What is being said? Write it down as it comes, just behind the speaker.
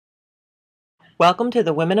Welcome to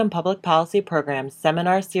the Women in Public Policy Program's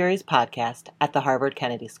Seminar Series podcast at the Harvard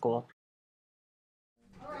Kennedy School.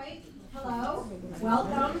 All right, hello.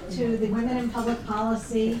 Welcome to the Women in Public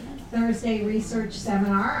Policy Thursday Research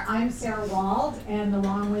Seminar. I'm Sarah Wald, and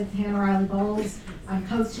along with Hannah Riley Bowles, I'm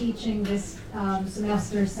co-teaching this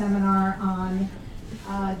semester's seminar on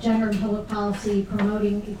gender and public policy,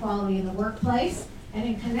 promoting equality in the workplace. And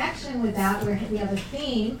in connection with that, we have a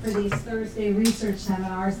theme for these Thursday research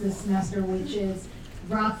seminars this semester, which is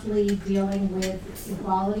roughly dealing with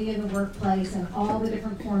equality in the workplace and all the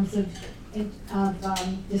different forms of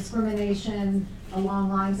discrimination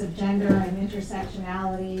along lines of gender and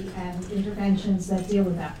intersectionality and interventions that deal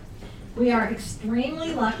with that. We are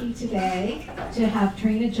extremely lucky today to have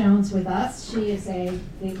Trina Jones with us. She is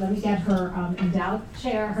let me get her endowed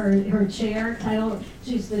chair, her chair title.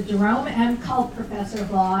 She's the Jerome M. Culp Professor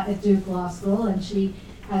of Law at Duke Law School, and she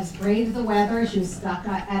has braved the weather. She was stuck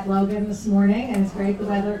at Logan this morning and has braved the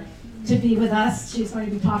weather to be with us. She's going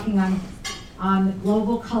to be talking on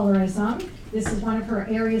global colorism. This is one of her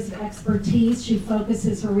areas of expertise. She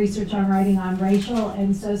focuses her research on writing on racial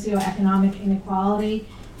and socioeconomic inequality.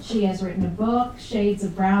 She has written a book, Shades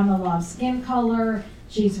of Brown, The Law of Skin Color.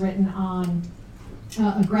 She's written on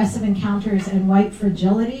aggressive encounters and white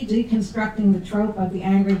fragility, deconstructing the trope of the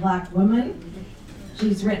angry black woman.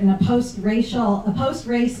 She's written a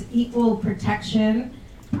post-race equal protection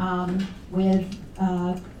with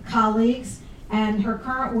colleagues, and her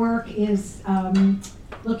current work is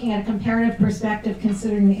looking at a comparative perspective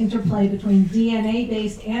considering the interplay between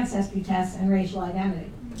DNA-based ancestry tests and racial identity.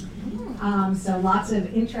 So lots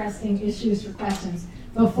of interesting issues for questions.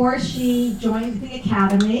 Before she joined the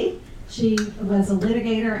Academy, she was a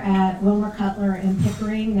litigator at Wilmer Cutler in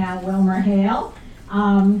Pickering, now WilmerHale,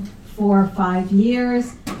 for 5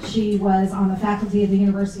 years. She was on the faculty of the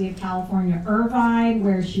University of California, Irvine,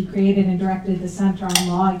 where she created and directed the Center on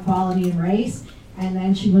Law, Equality, and Race. And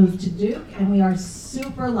then she moved to Duke, and we are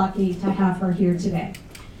super lucky to have her here today.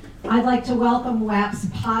 I'd like to welcome WAP's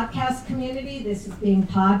podcast community. This is being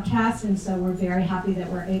podcast, and so we're very happy that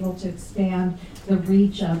we're able to expand the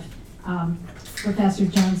reach of Professor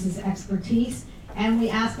Jones's expertise. And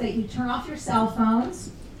we ask that you turn off your cell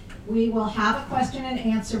phones. We will have a question and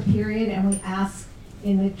answer period, and we ask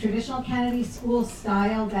in the traditional Kennedy School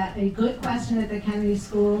style that a good question at the Kennedy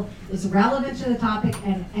School is relevant to the topic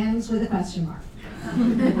and ends with a question mark.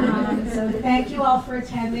 So thank you all for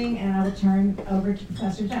attending, and I will turn over to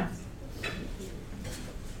Professor Jones.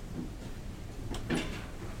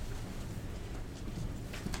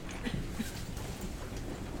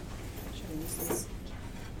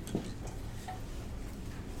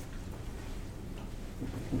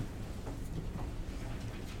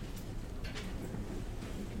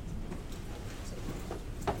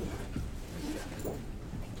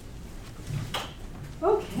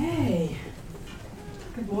 Okay.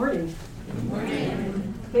 Good morning. Good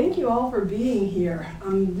morning. Thank you all for being here.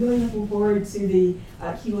 I'm really looking forward to the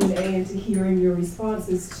Q&A and to hearing your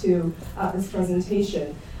responses to this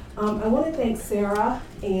presentation. I want to thank Sarah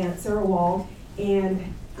Wald and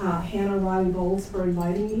Hannah Riley Bowles for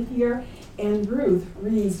inviting me here, and Ruth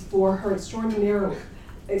Rees for her extraordinary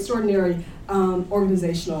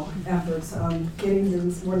organizational efforts. Getting here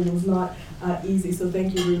this morning was not easy, so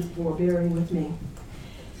thank you, Ruth, for bearing with me.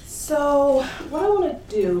 So what I want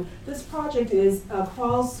to do, this project is a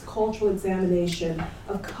cross-cultural examination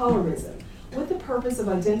of colorism with the purpose of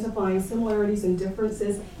identifying similarities and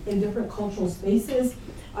differences in different cultural spaces.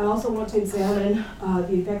 I also want to examine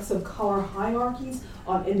the effects of color hierarchies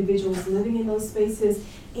on individuals living in those spaces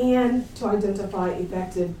and to identify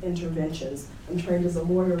effective interventions. I'm trained as a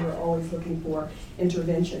lawyer, we're always looking for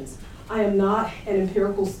interventions. I am not an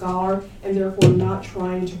empirical scholar and therefore not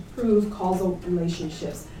trying to prove causal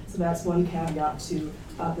relationships. So that's one caveat to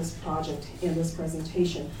this project and this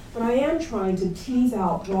presentation. But I am trying to tease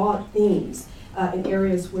out broad themes in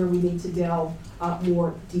areas where we need to delve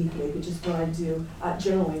more deeply, which is what I do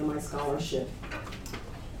generally in my scholarship.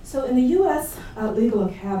 So in the U.S. Legal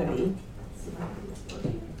Academy,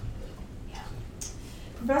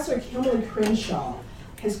 Professor Kimberly Crenshaw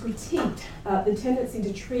has critiqued the tendency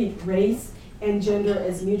to treat race and gender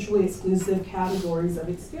as mutually exclusive categories of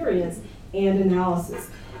experience and analysis.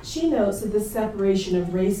 She notes that the separation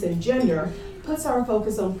of race and gender puts our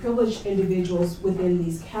focus on privileged individuals within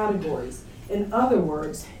these categories. In other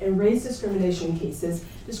words, in race discrimination cases,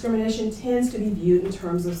 discrimination tends to be viewed in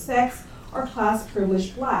terms of sex or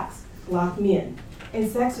class-privileged black men. In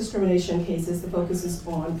sex discrimination cases, the focus is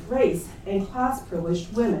on race and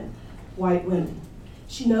class-privileged women, white women.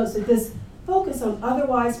 She notes that this focus on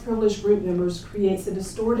otherwise privileged group members creates a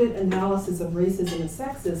distorted analysis of racism and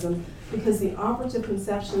sexism because the operative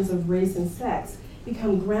conceptions of race and sex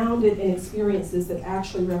become grounded in experiences that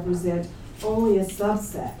actually represent only a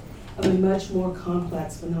subset of a much more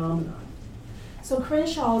complex phenomenon. So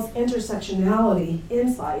Crenshaw's intersectionality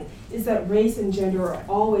insight is that race and gender are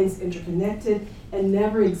always interconnected and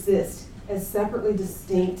never exist as separately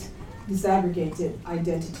distinct, disaggregated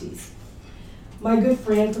identities. My good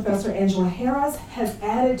friend, Professor Angela Harris, has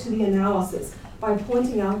added to the analysis by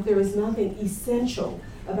pointing out that there is nothing essential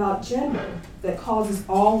about gender that causes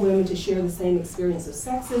all women to share the same experience of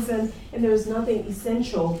sexism, and there is nothing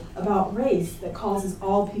essential about race that causes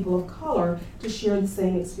all people of color to share the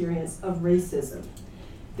same experience of racism.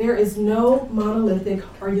 There is no monolithic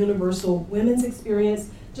or universal women's experience,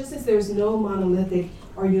 just as there's no monolithic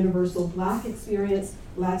or universal Black experience,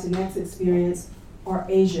 Latinx experience, or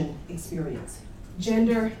Asian experience.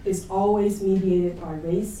 Gender is always mediated by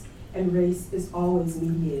race, and race is always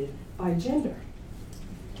mediated by gender.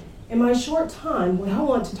 In my short time, what I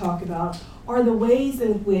want to talk about are the ways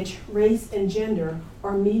in which race and gender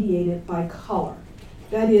are mediated by color.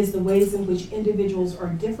 That is, the ways in which individuals are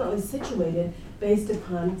differently situated based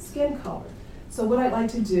upon skin color. So what I'd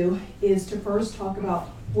like to do is to first talk about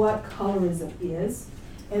what colorism is,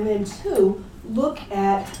 and then two, look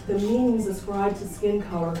at the meanings ascribed to skin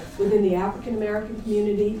color within the African American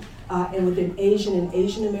community and within Asian and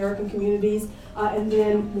Asian American communities, and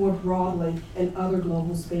then more broadly in other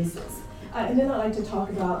global spaces. And then I'd like to talk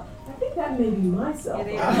about, I think that may be myself,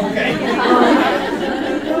 the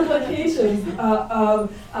implications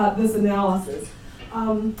of this analysis.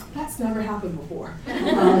 That's never happened before.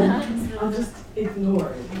 I'll just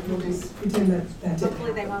ignore it. We'll just pretend that didn't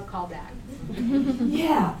Hopefully they happen. won't call back.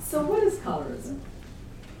 Yeah, so what is colorism?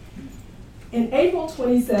 In April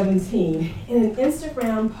 2017, in an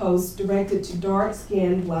Instagram post directed to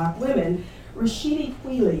dark-skinned Black women, Rashidi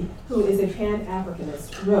Quealy, who is a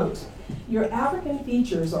Pan-Africanist, wrote, "Your African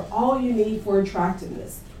features are all you need for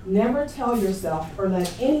attractiveness. Never tell yourself or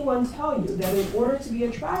let anyone tell you that in order to be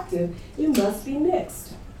attractive, you must be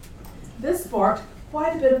mixed." This sparked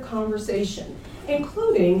quite a bit of conversation,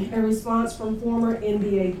 including a response from former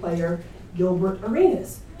NBA player Gilbert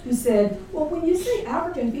Arenas, who said, well, when you say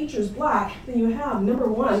African features Black, then you have, number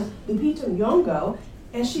one, Lupita Nyong'o,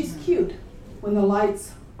 and she's cute when the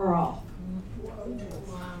lights are off.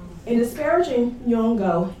 In disparaging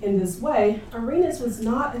Nyong'o in this way, Arenas was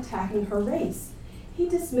not attacking her race. He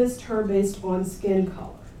dismissed her based on skin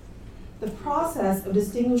color. The process of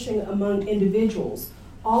distinguishing among individuals,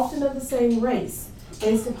 often of the same race,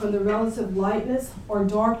 based upon the relative lightness or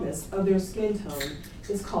darkness of their skin tone,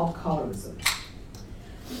 is called colorism.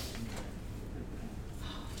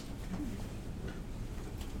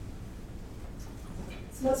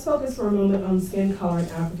 So let's focus for a moment on skin color in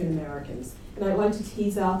African Americans. And I'd like to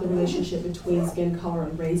tease out the relationship between skin color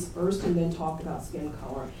and race first, and then talk about skin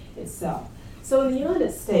color itself. So in the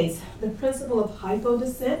United States, the principle of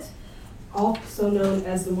hypodescent, also known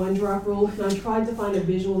as the one-drop rule, and I tried to find a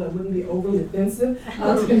visual that wouldn't be overly offensive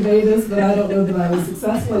to convey this, but I don't know that I was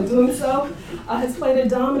successful in doing so, has played a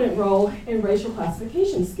dominant role in racial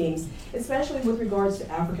classification schemes, especially with regards to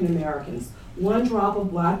African Americans. One drop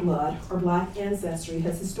of Black blood or Black ancestry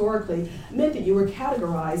has historically meant that you were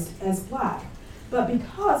categorized as Black. But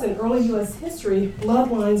because in early U.S. history,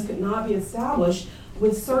 bloodlines could not be established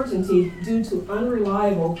with certainty due to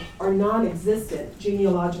unreliable or non-existent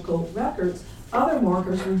genealogical records, other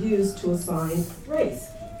markers were used to assign race,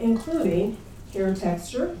 including hair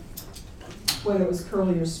texture, whether it was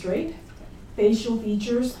curly or straight, facial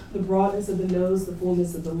features, the broadness of the nose, the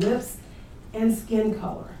fullness of the lips, and skin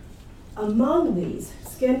color. Among these,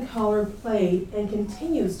 skin color played and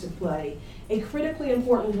continues to play a critically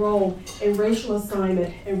important role in racial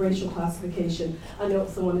assignment and racial classification. I know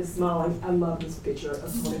someone is smiling. I love this picture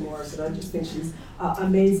of Toni Morrison. I just think she's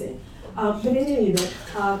amazing. But in any event,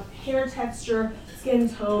 hair texture, skin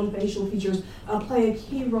tone, facial features play a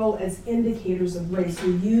key role as indicators of race.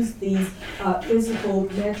 We use these physical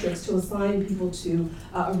metrics to assign people to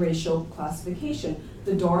a racial classification.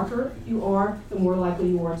 The darker you are, the more likely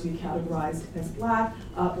you are to be categorized as Black.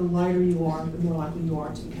 The lighter you are, the more likely you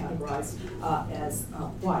are to be categorized as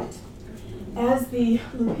white. As the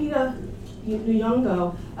Lupita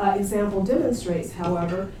Nyong'o example demonstrates,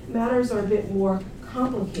 however, matters are a bit more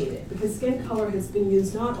complicated because skin color has been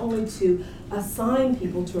used not only to assign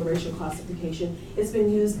people to a racial classification, it's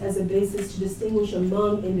been used as a basis to distinguish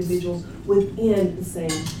among individuals within the same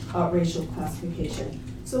racial classification.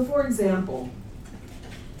 So for example,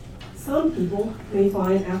 some people may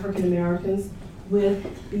find African Americans with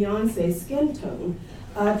Beyonce's skin tone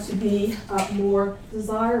to be more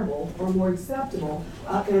desirable or more acceptable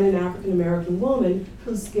than an African American woman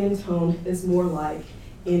whose skin tone is more like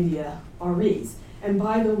India Arie's. And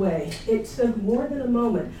by the way, it took more than a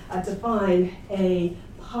moment to find a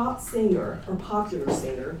pop singer or popular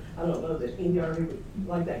singer, I don't know that India Arie would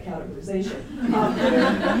like that categorization, who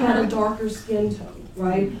had a darker skin tone,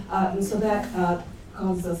 right? And so that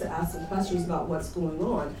causes us to ask some questions about what's going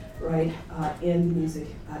on, right, in the music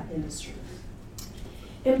industry.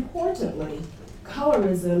 Importantly,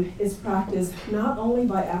 colorism is practiced not only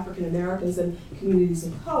by African Americans and communities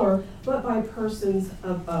of color, but by persons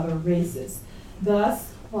of other races.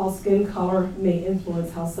 Thus, while skin color may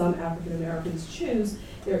influence how some African Americans choose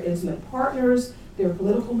their intimate partners, their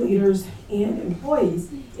political leaders, and employees,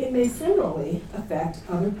 it may similarly affect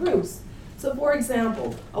other groups. So for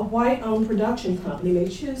example, a white-owned production company may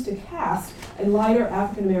choose to cast a lighter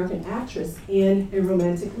African American actress in a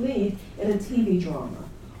romantic lead in a TV drama.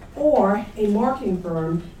 Or a marketing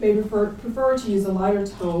firm may prefer to use a lighter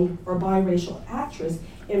toned or biracial actress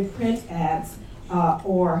in print ads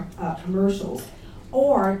or commercials,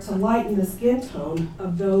 or to lighten the skin tone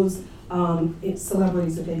of those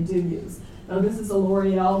celebrities that they do use. Now this is a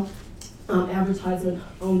L'Oreal advertisement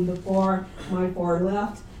on my far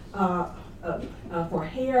left. For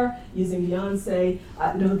hair, using Beyonce,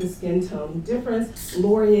 note the skin tone difference.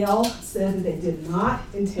 L'Oreal said that they did not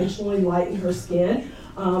intentionally lighten her skin.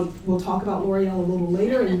 We'll talk about L'Oreal a little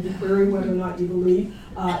later, and you can query whether or not you believe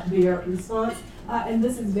their response. And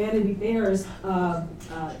this is Vanity Fair's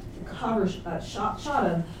cover shot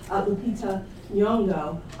of Lupita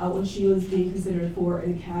Nyong'o when she was being considered for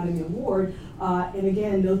an Academy Award. And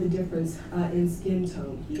again, note the difference in skin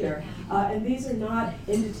tone here. And these are not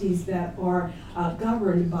entities that are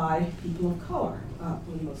governed by people of color,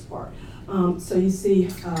 for the most part. So you see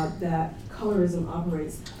that colorism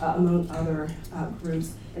operates among other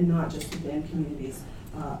groups and not just within communities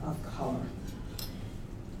of color.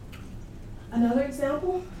 Another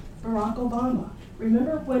example, Barack Obama.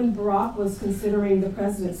 Remember when Barack was considering the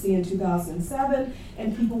presidency in 2007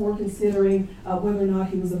 and people were considering whether or not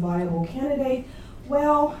he was a viable candidate?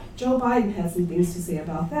 Well, Joe Biden has some things to say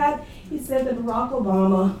about that. He said that Barack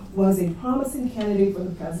Obama was a promising candidate for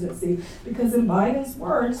the presidency because in Biden's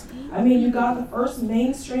words, I mean, you got the first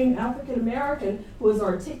mainstream African American who is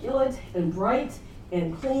articulate and bright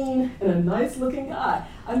and clean and a nice looking guy.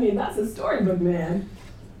 I mean, that's a storybook, man.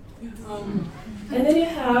 And then you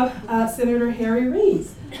have Senator Harry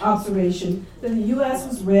Reid's observation that the U.S.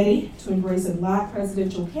 was ready to embrace a black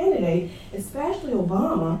presidential candidate, especially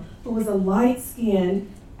Obama, who was a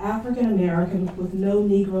light-skinned African American with no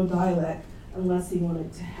Negro dialect, unless he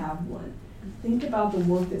wanted to have one. Think about the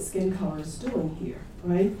work that skin color is doing here,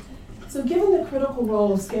 right? So given the critical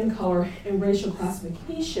role of skin color in racial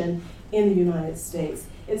classification in the United States,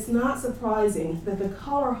 it's not surprising that the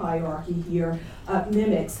color hierarchy here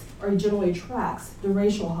mimics or generally tracks the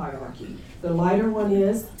racial hierarchy. The lighter one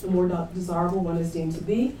is, the more desirable one is deemed to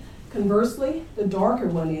be. Conversely, the darker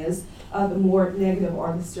one is, the more negative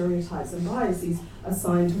are the stereotypes and biases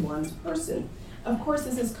assigned to one's person. Of course,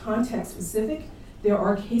 this is context specific. There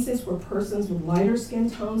are cases where persons with lighter skin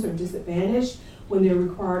tones are disadvantaged when they're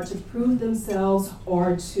required to prove themselves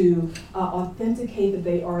or to authenticate that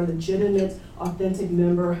they are a legitimate, authentic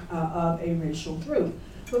member of a racial group.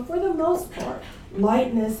 But for the most part,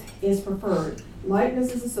 lightness is preferred.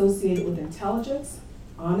 Lightness is associated with intelligence,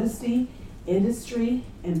 honesty, industry,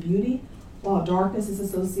 and beauty, while darkness is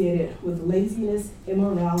associated with laziness,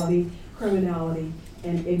 immorality, criminality,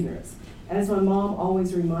 and ignorance. As my mom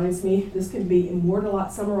always reminds me, this can be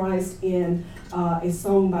summarized in a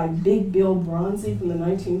song by Big Bill Bronzy from the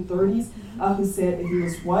 1930s, who said, if he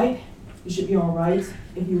was white, you should be all right.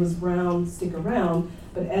 If he was brown, stick around.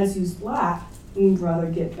 But as you's black, brother,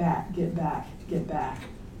 get back, get back, get back.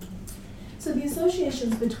 So the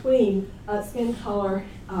associations between skin color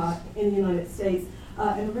in the United States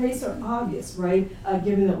and race are obvious, right?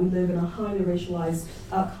 Given that we live in a highly racialized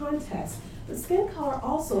context. But skin color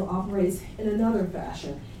also operates in another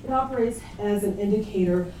fashion. It operates as an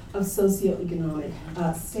indicator of socioeconomic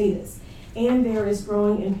status. And there is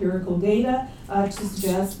growing empirical data to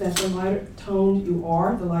suggest that the lighter toned you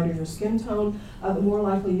are, the lighter your skin tone, the more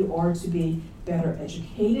likely you are to be better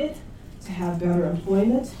educated, to have better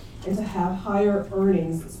employment, and to have higher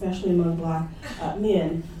earnings, especially among black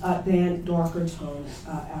men, than darker toned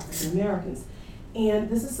African Americans. And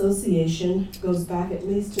this association goes back at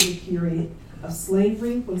least to the period of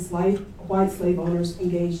slavery, when white slave owners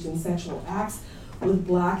engaged in sexual acts with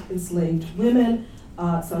black enslaved women,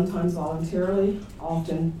 sometimes voluntarily,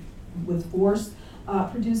 often with force,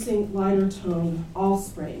 producing lighter toned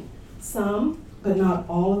offspring. Some but not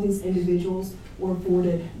all of these individuals were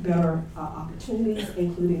afforded better opportunities,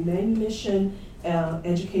 including manumission,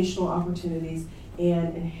 educational opportunities,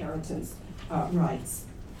 and inheritance rights.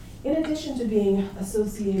 In addition to being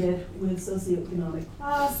associated with socioeconomic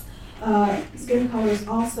class, skin color is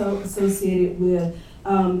also associated with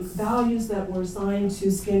values that were assigned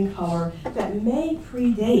to skin color that may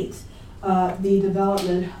predate the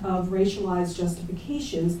development of racialized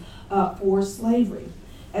justifications for slavery.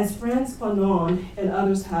 As Frantz Fanon and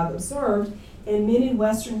others have observed, in many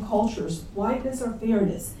Western cultures, whiteness or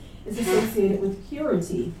fairness is associated with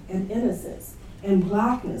purity and innocence, and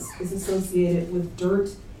blackness is associated with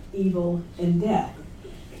dirt, evil, and death.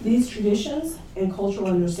 These traditions and cultural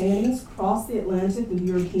understandings crossed the Atlantic with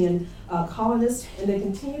European colonists, and they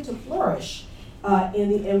continue to flourish in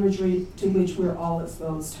the imagery to which we're all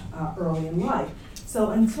exposed early in life.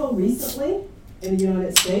 So until recently, in the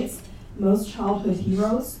United States, most childhood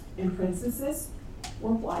heroes and princesses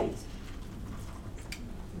were white.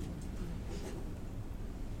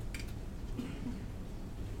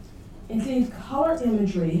 Indeed, color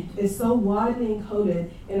imagery is so widely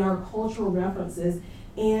encoded in our cultural references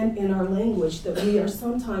and in our language that we are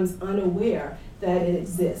sometimes unaware that it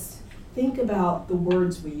exists. Think about the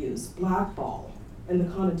words we use: blackball and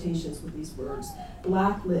the connotations with these words,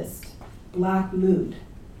 blacklist, black mood,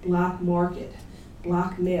 black market,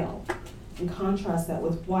 black male, and contrast that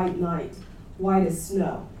with white knight, white as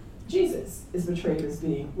snow. Jesus is portrayed as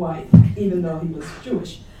being white, even though he was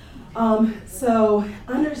Jewish. So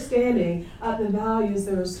understanding the values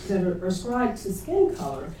that are ascribed to skin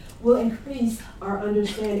color will increase our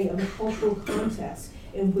understanding of the cultural context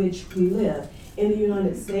in which we live. In the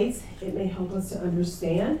United States, it may help us to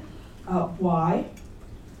understand why.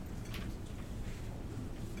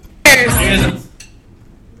 Here's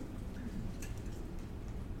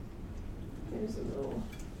a little.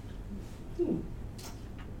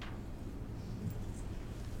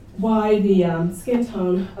 Why the skin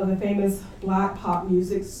tone of the famous black pop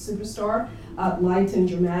music superstar lightened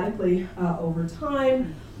dramatically over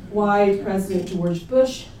time. Why President George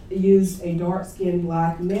Bush used a dark-skinned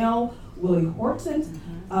black male, Willie Horton,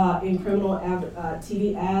 in criminal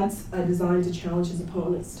TV ads designed to challenge his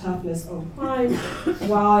opponent's toughness on crime.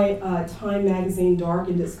 Why Time magazine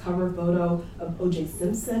darkened its cover photo of O.J.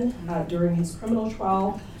 Simpson during his criminal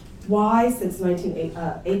trial. Why, since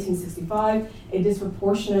 1865, a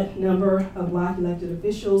disproportionate number of black elected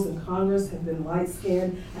officials in Congress have been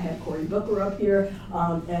light-skinned. I have Cory Booker up here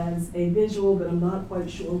as a visual, but I'm not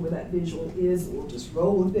quite sure where that visual is. We'll just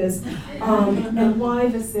roll with this. And why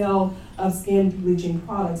the sale of skin bleaching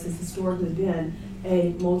products has historically been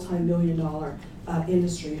a multi-million-dollar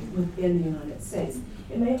industry within the United States.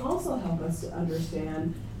 It may also help us to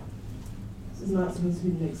understand, this is not supposed to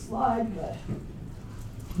be the next slide, but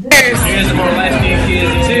here's some more light-skinned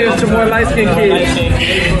kids. Cheers to more light-skinned kids.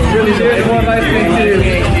 Really, cheers to more light-skinned kids.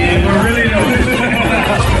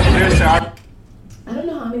 I don't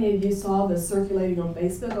know how many of you saw this circulating on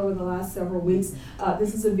Facebook over the last several weeks.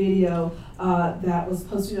 This is a video that was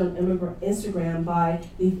posted on Instagram by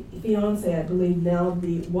the fiance, I believe now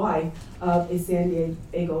the wife, of a San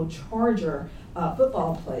Diego Charger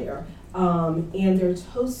football player. And they're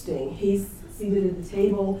toasting. He's seated at the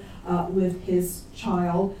table with his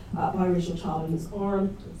child, biracial child in his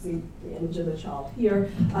arm. Let's see the image of the child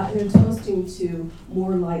here. And they're toasting to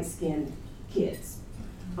more light-skinned kids.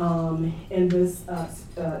 And this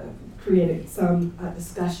created some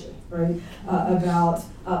discussion, right, about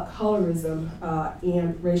colorism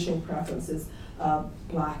and racial preferences of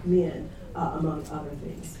black men, among other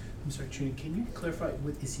things. I'm sorry, Trina, can you clarify,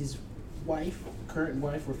 is his wife, current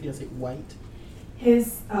wife or fiance, white?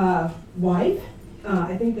 His wife,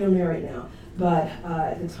 I think they're married now, but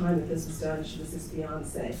at the time that this was done, she was his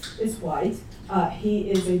fiance, is white.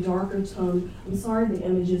 He is a darker tone. I'm sorry the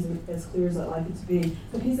image isn't as clear as I'd like it to be,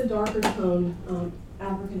 but he's a darker toned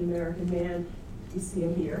African-American man. You see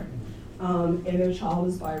him here. And their child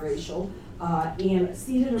is biracial. And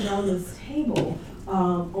seated around this table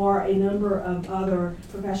are a number of other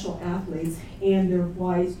professional athletes and their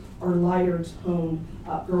white or lighter toned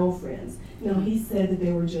girlfriends. Now, he said that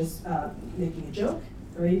they were just making a joke,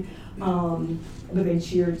 right? But they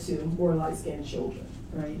cheered to more light-skinned children,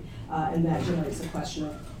 right? And that generates a question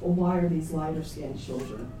of, well, why are these lighter-skinned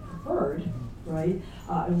children preferred, right?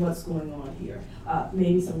 And what's going on here?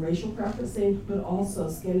 Maybe some racial preferencing, but also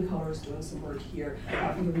skin color is doing some work here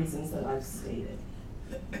for the reasons that I've stated.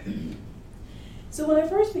 So when I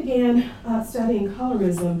first began studying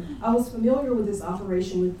colorism, I was familiar with this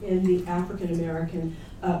operation within the African American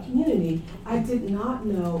community. I did not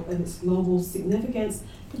know of its global significance,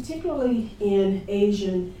 particularly in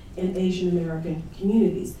Asian and Asian American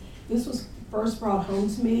communities. This was first brought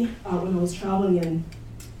home to me when I was traveling in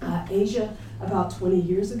Asia about 20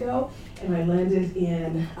 years ago, and I landed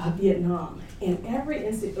in Vietnam. And every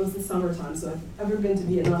instant, it was the summertime, so if you've ever been to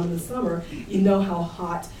Vietnam in the summer, you know how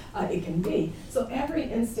hot it can be. So every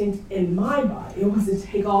instinct in my body, it was to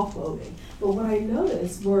take off clothing. But what I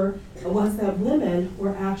noticed was that women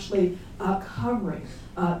were actually covering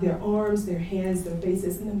their arms, their hands, their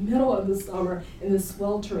faces in the middle of the summer in the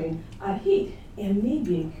sweltering heat. And me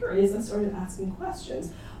being curious, I started asking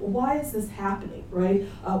questions. Why is this happening, right?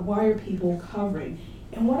 Why are people covering?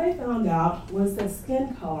 And what I found out was that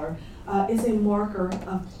skin color is a marker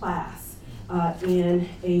of class in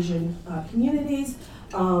Asian communities.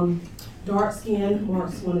 Dark skin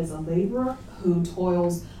marks one as a laborer who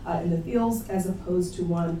toils in the fields as opposed to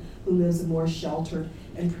one who lives a more sheltered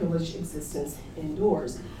and privileged existence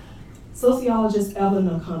indoors. Sociologist Evelyn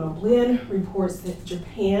Nakano-Glenn reports that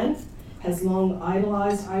Japan has long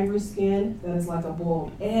idolized ivory skin that is like a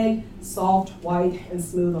boiled egg, soft, white, and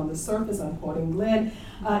smooth on the surface. I'm quoting Glenn.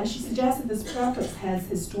 She suggests that this preference has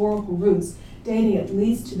historical roots dating at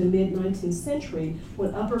least to the mid-19th century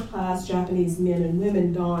when upper-class Japanese men and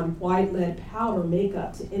women donned white lead powder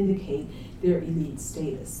makeup to indicate their elite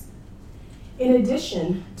status. In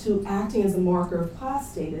addition to acting as a marker of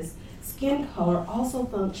class status, skin color also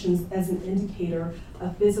functions as an indicator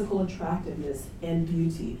of physical attractiveness and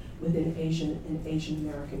beauty within Asian and Asian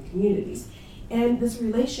American communities. And this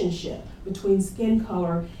relationship between skin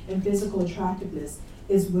color and physical attractiveness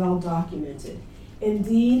is well documented.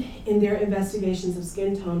 Indeed, in their investigations of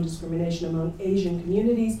skin tone discrimination among Asian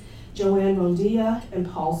communities, Joanne Rondia and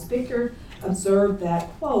Paul Spicker observed that,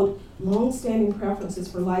 quote, long-standing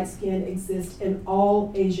preferences for light skin exist in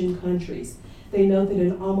all Asian countries. They note that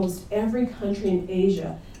in almost every country in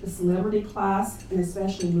Asia, the celebrity class, and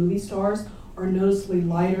especially movie stars, are noticeably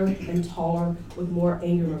lighter and taller with more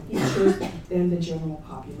angular features than the general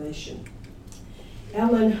population.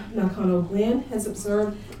 Ellen Nakano-Glenn has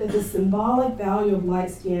observed that the symbolic value of light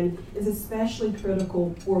skin is especially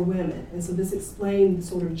critical for women. And so this explained the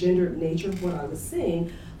sort of gendered nature of what I was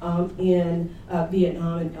seeing in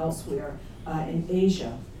Vietnam and elsewhere in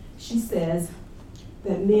Asia. She says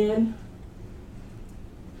that men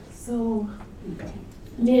who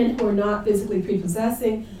are not physically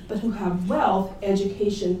prepossessing, but who have wealth,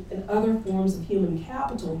 education, and other forms of human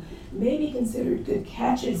capital may be considered good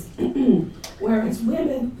catches, whereas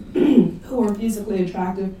women who are physically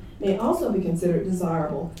attractive may also be considered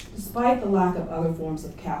desirable, despite the lack of other forms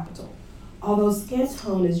of capital. Although skin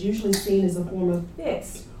tone is usually seen as a form of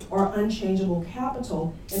fixed or unchangeable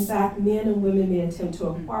capital, in fact, men and women may attempt to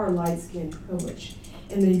acquire light skin privilege,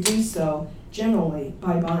 and they do so generally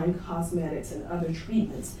by buying cosmetics and other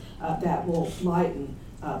treatments that will lighten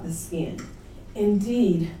the skin.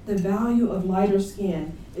 Indeed, the value of lighter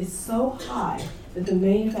skin is so high that the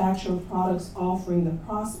manufacturer of products offering the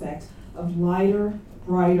prospect of lighter,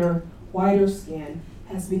 brighter, whiter skin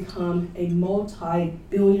has become a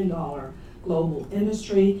multi-billion-dollar global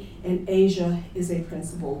industry, and Asia is a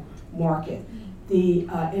principal market. The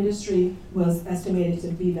industry was estimated to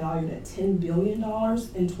be valued at $10 billion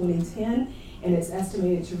in 2010, and it's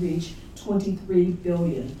estimated to reach $23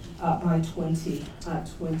 billion by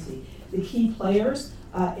 2020. The key players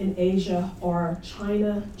in Asia are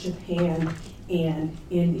China, Japan, and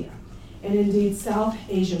India. And indeed, South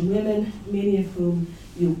Asian women, many of whom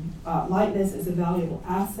view lightness as a valuable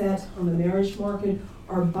asset on the marriage market,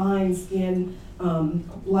 are buying skin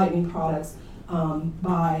lightening products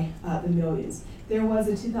by the millions. There was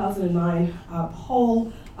a 2009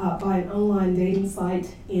 poll by an online dating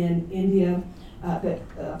site in India that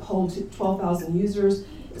polled 12,000 users.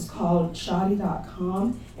 It's called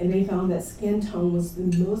Shadi.com, and they found that skin tone was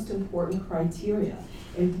the most important criteria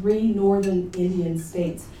in 3 northern Indian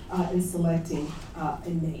states in selecting a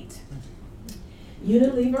mate.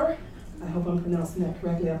 Unilever, I hope I'm pronouncing that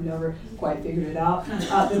correctly, I've never quite figured it out.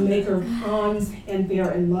 The maker of Pond's and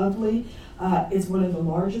Fair and Lovely is one of the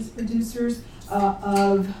largest producers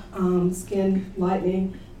of skin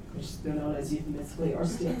lightening, which is known as euphemistically, or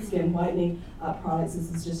skin whitening products.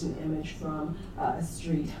 This is just an image from a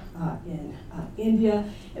street in India.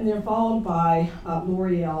 And they're followed by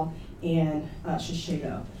L'Oreal and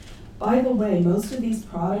Shiseido. By the way, most of these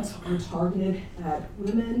products are targeted at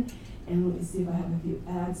women. And let me see if I have a few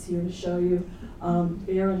ads here to show you.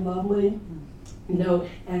 Fair and Lovely Note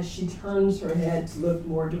as she turns her head to look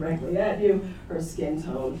more directly at you, her skin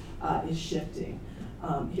tone is shifting.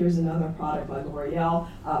 Here's another product by L'Oreal.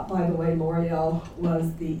 By the way, L'Oreal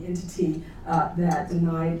was the entity that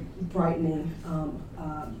denied brightening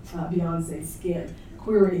Beyonce's skin.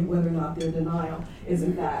 Query whether or not their denial is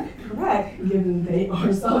in fact correct, given they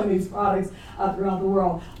are selling these products throughout the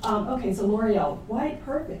world. Okay, so L'Oreal, White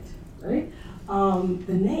Perfect, right?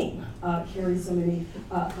 The name carries so many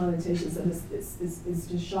connotations that it's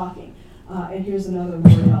just shocking. And here's another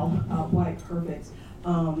L'Oreal White Perfect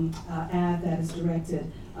ad that is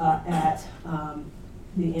directed at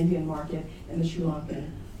the Indian market and the Sri Lankan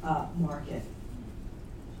market.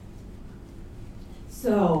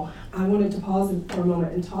 So I wanted to pause for a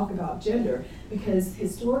moment and talk about gender, because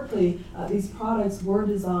historically these products were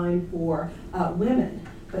designed for women,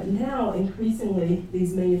 but now increasingly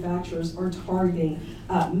these manufacturers are targeting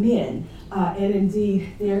men. And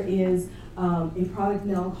indeed there is a product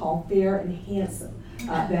now called Fair and Handsome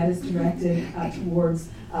that is directed towards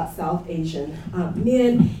South Asian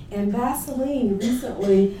men. And Vaseline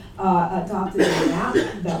recently adopted an app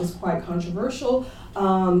that was quite controversial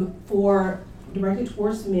directed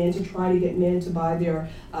towards men to try to get men to buy their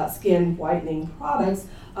skin whitening products.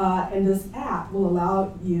 And this app will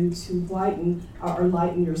allow you to whiten or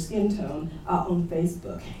lighten your skin tone on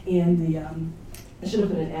Facebook. And I should have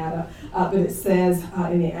put an ad up, but it says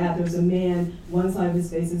in the ad, there's a man, one side of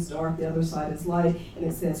his face is dark, the other side is light, and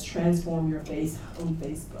it says transform your face on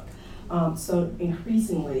Facebook. So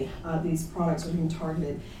increasingly, these products are being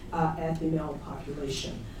targeted at the male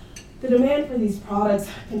population. The demand for these products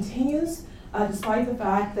continues, despite the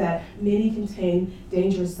fact that many contain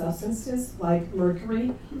dangerous substances like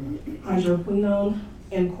mercury, hydroquinone,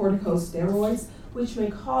 and corticosteroids, which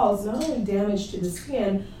may cause not only damage to the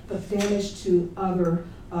skin, but damage to other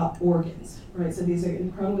organs, right? So these are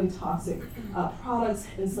incredibly toxic products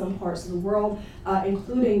in some parts of the world,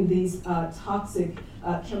 including these toxic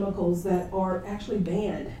chemicals that are actually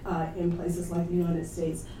banned in places like the United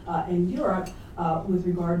States and Europe with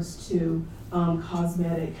regards to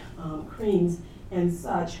cosmetic creams and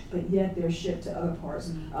such, but yet they're shipped to other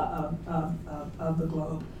parts of the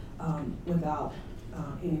globe without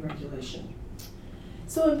any regulation.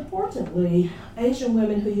 So importantly, Asian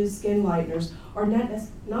women who use skin lighteners are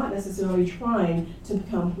not necessarily trying to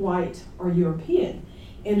become white or European.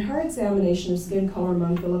 In her examination of skin color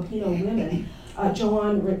among Filipino women,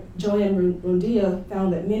 Joanne Rondia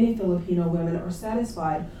found that many Filipino women are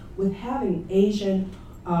satisfied with having Asian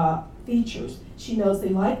features. She notes they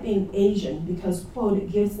like being Asian because, quote,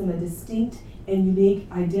 it gives them a distinct and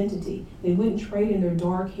unique identity. They wouldn't trade in their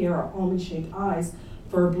dark hair or almond-shaped eyes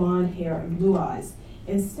for blonde hair and blue eyes.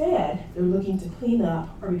 Instead, they're looking to clean up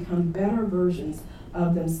or become better versions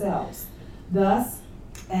of themselves. Thus,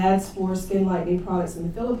 ads for skin lightening products in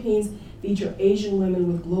the Philippines feature Asian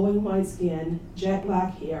women with glowing white skin, jet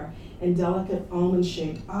black hair, and delicate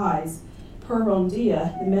almond-shaped eyes. Per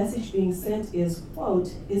Rondia, the message being sent is,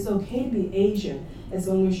 quote, it's okay to be Asian as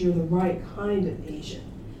long as you're the right kind of Asian.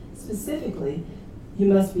 Specifically, you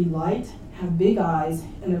must be light, have big eyes,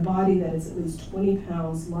 and a body that is at least 20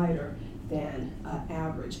 pounds lighter than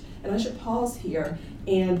average. And I should pause here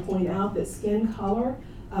and point out that skin color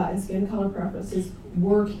and skin color preferences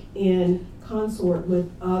work in consort with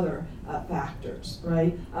other factors,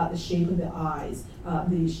 right? The shape of the eyes,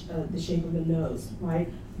 the shape of the nose, right?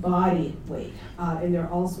 Body weight, and there are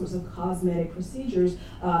all sorts of cosmetic procedures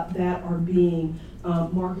that are being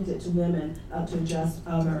marketed to women to adjust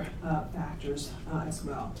other factors as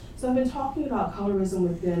well. So I've been talking about colorism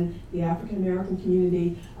within the African American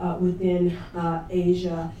community, within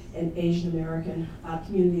Asia and Asian American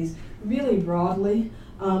communities really broadly,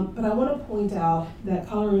 but I want to point out that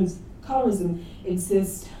colorism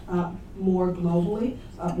exists more globally,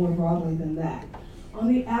 more broadly than that. On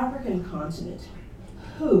the African continent,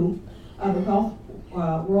 WHO, the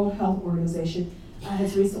World Health Organization,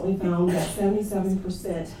 has recently found that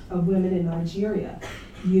 77% of women in Nigeria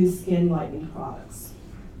use skin lightening products.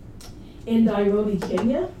 In Nairobi,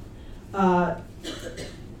 Kenya, the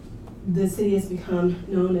city has become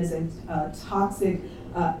known as a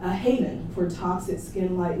haven for toxic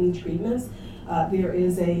skin lightening treatments. There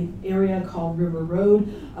is an area called River Road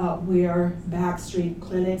where backstreet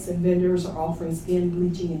clinics and vendors are offering skin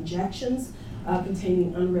bleaching injections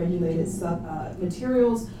containing unregulated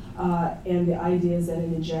materials, and the idea is that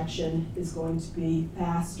an injection is going to be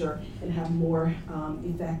faster and have more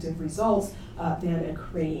effective results than a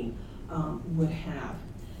cream would have.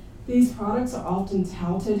 These products are often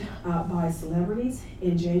touted by celebrities.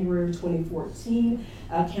 In January 2014,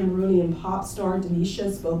 Cameroonian pop star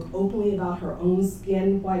Denisha spoke openly about her own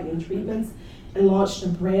skin whitening treatments and launched a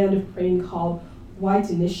brand of cream called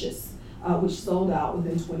Whitenicious, which sold out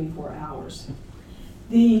within 24 hours.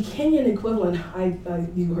 The Kenyan equivalent,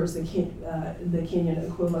 you heard the Kenyan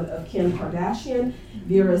equivalent of Kim Kardashian,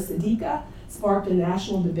 Vera Siddiqa, sparked a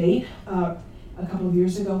national debate a couple of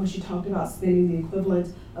years ago when she talked about spending the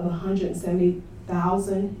equivalent of $170,000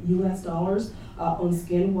 US on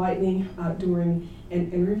skin whitening during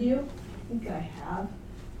an interview. I think I have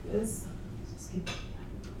this.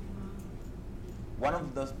 One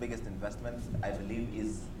of those biggest investments, I believe,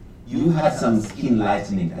 is you had some skin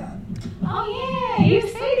lightening done. Oh yeah, you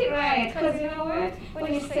said it right. Because you know what?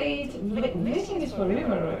 When you say it, bleaching is for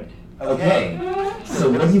river. Okay.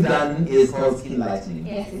 So what you've done is called skin lightening,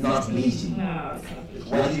 Yes, it's not bleaching. No, it's not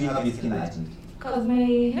bleaching. Why do you have your skin lightening? Because my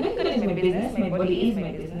good is my business, my body is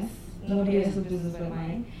my business. Nobody else's business but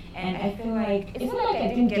mine. And I feel like, it's not like I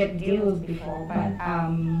didn't get deals before, but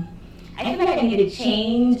I feel like I need a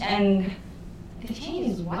change, and the change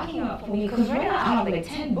is working out for me. Because right now I have like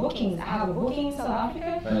 10 bookings. I have a booking in South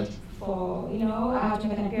Africa Right. for, I have to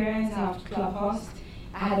make an appearance, I have to Clubhouse.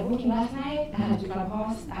 I had a booking last night, I had to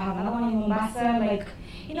Clubhouse. I have another one in Mombasa.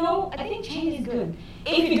 I think change is good.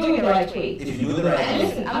 If you do it the right way. If you do it the right And way.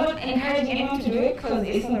 listen, I'm not encouraging anyone to do it because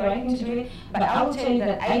it's not the right thing to do it, but I will tell you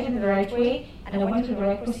that I did it the right way and I went through the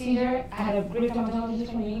right procedure. I had a great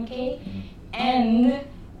dermatologist from the UK, and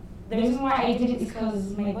the reason why I did it is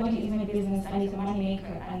because my body is my business and it's a money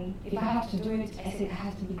maker, and if I have to do it, I said it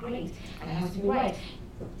has to be great and it has to be right.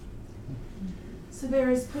 So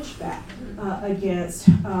there is pushback against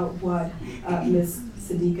what Ms.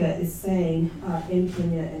 Siddiqa is saying in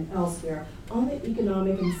Kenya and elsewhere on the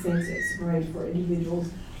economic incentives, right, for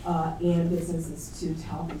individuals and businesses to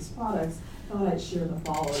tout these products. I thought I'd share the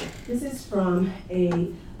following. This is from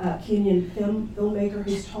a Kenyan filmmaker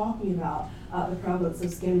who's talking about the prevalence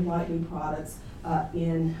of skin whitening products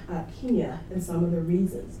in Kenya and some of the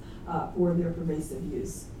reasons for their pervasive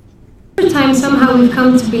use. Over time, somehow we've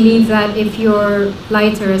come to believe that if you're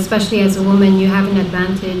lighter, especially as a woman, you have an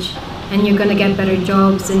advantage and you're going to get better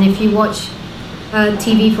jobs. And if you watch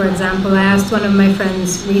TV, for example, I asked one of my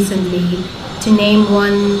friends recently to name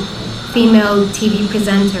one female TV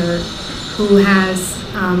presenter who has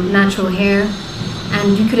natural hair,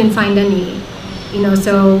 and you couldn't find any.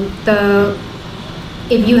 So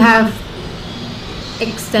if you have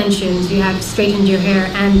extensions, you have straightened your hair,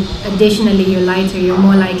 and additionally you're lighter, you're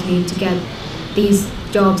more likely to get these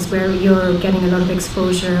jobs where you're getting a lot of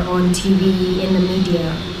exposure on TV, in the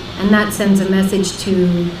media, and that sends a message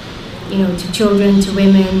to children, to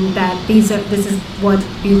women, that this is what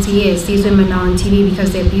beauty is. These women are on TV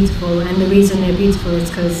because they're beautiful, and the reason they're beautiful is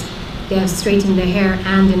because they have straightened their hair,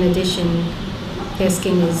 and in addition their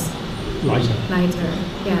skin is lighter.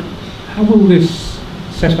 Yeah. How will this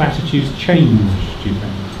set of attitudes change, do you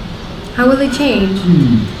think? How will it change?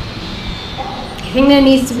 I think there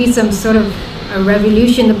needs to be some sort of a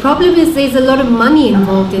revolution. The problem is there's a lot of money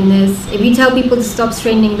involved in this. If you tell people to stop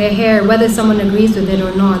straightening their hair, whether someone agrees with it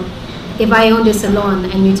or not, if I owned a salon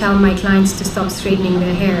and you tell my clients to stop straightening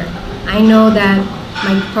their hair, I know that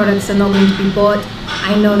my products are not going to be bought.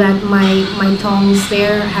 I know that my tongs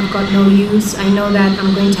there have got no use. I know that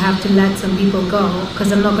I'm going to have to let some people go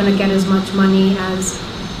because I'm not going to get as much money as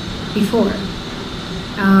before.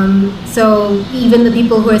 So even the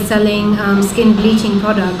people who are selling skin bleaching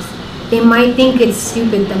products, they might think it's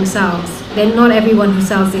stupid themselves. Then not everyone who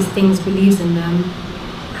sells these things believes in them.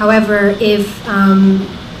 However, if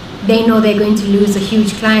they know they're going to lose a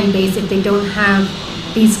huge client base if they don't have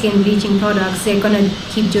these skin bleaching products, they're going to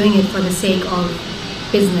keep doing it for the sake of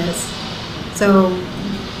business. So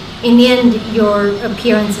in the end, your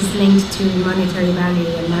appearance is linked to monetary value,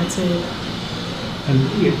 and that's it.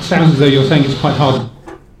 And it sounds as though you're saying it's quite hard.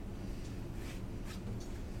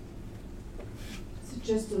 It's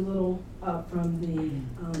just a little from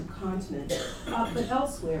the continent, but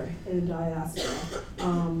elsewhere in the diaspora,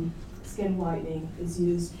 skin whitening is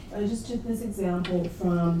used. I just took this example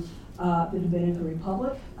from the Dominican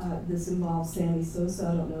Republic. This involves Sammy Sosa.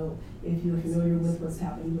 I don't know if you're familiar with what's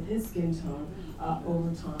happening with his skin tone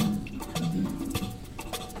over time.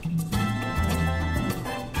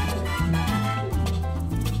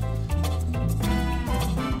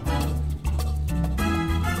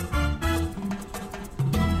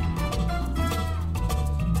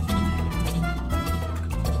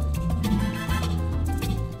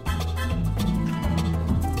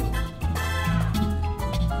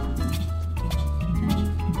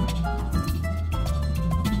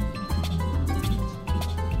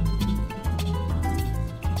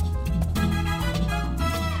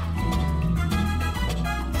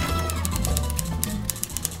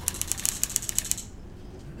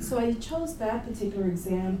 So I chose that particular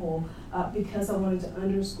example because I wanted to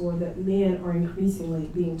underscore that men are increasingly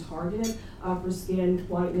being targeted for skin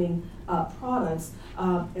whitening products,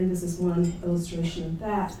 and this is one illustration of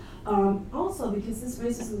that. Also, because this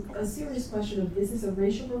raises a serious question of, is this a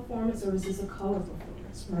racial performance or is this a color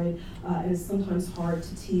performance, right? And it's sometimes hard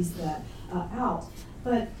to tease that out.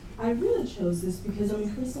 But I really chose this because I'm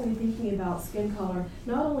increasingly thinking about skin color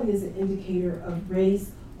not only as an indicator of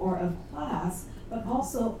race or of class, but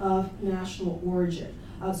also of national origin.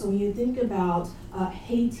 So when you think about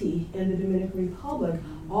Haiti and the Dominican Republic,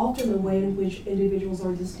 often the way in which individuals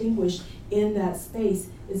are distinguished in that space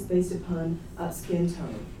is based upon skin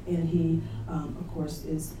tone. And he, of course,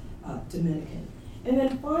 is Dominican. And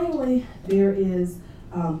then finally, there is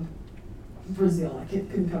Brazil. I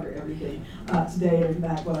couldn't cover everything today, and in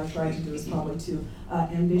fact, what I tried to do is probably too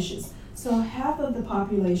ambitious. So half of the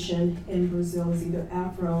population in Brazil is either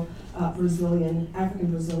Afro-Brazilian,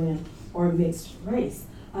 African-Brazilian, or mixed race.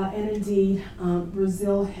 And indeed,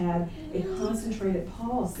 Brazil had a concentrated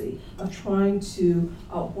policy of trying to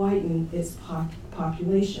whiten its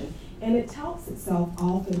population. And it touts itself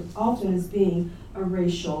often as being a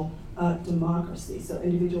racial democracy. So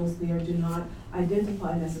individuals there do not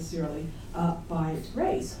identify necessarily by its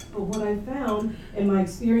race. But what I found in my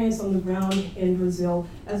experience on the ground in Brazil,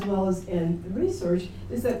 as well as in the research,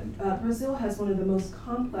 is that Brazil has one of the most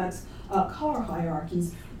complex color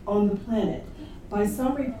hierarchies on the planet. By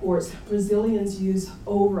some reports, Brazilians use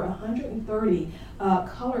over 130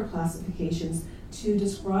 color classifications to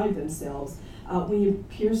describe themselves. When you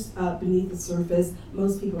pierce beneath the surface,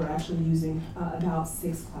 most people are actually using about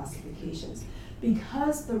 6 classifications.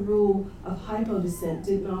 Because the rule of hypodescent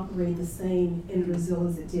didn't operate the same in Brazil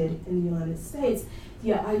as it did in the United States,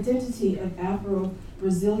 the identity of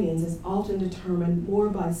Afro-Brazilians is often determined more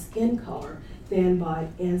by skin color than by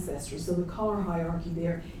ancestry. So the color hierarchy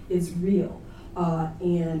there is real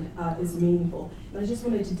and is meaningful. And I just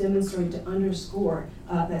wanted to demonstrate, to underscore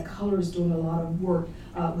that color is doing a lot of work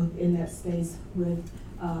within that space with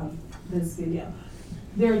this video.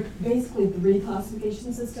 There are basically 3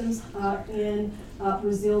 classification systems in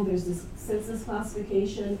Brazil. There's this census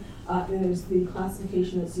classification, and there's the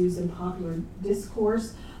classification that's used in popular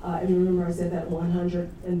discourse. And remember I said that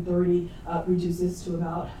 130 reduces to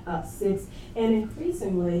about 6. And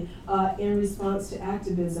increasingly, in response to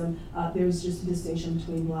activism, there's just a distinction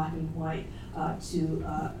between black and white to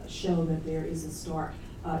show that there is a stark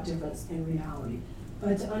difference in reality.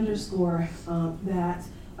 But to underscore that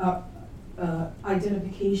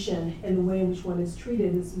identification and the way in which one is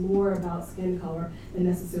treated is more about skin color than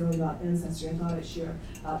necessarily about ancestry. I thought I'd share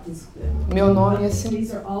this clip. Meu nome é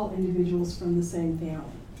These are all individuals from the same family.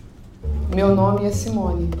 Meu nome é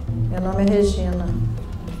Simone. Meu nome é Regina.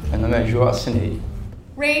 Meu nome é Joacinei.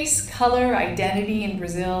 Race, color, identity in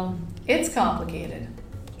Brazil, it's complicated.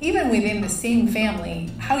 Even within the same family,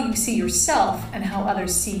 how you see yourself and how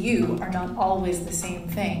others see you are not always the same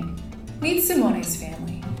thing. Meet Simone's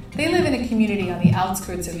family. They live in a community on the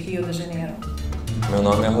outskirts of Rio de Janeiro. Meu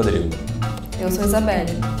nome é Rodrigo. Eu sou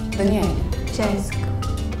Isabelle. Daniele. Jéssica.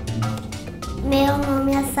 Meu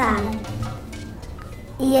nome é Sara.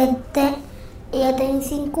 E eu tenho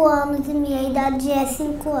 5 anos e minha idade é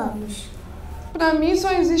 5 anos. Para mim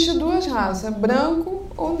só existe 2 raças, branco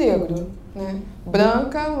ou negro, né?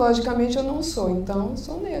 Branca, logicamente eu não sou, então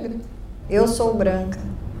sou negra. Eu sou branca.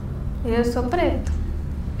 Eu sou preta.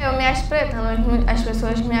 Eu me acho preta, mas as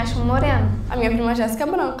pessoas me acham morena. A minha prima Jéssica é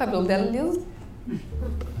branca, o cabelo dela é liso.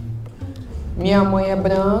 Minha mãe é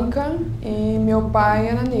branca e meu pai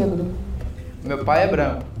era negro. Meu pai é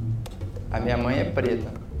branco. A minha mãe é preta.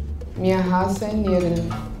 Minha raça é negra.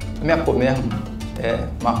 A minha cor mesmo é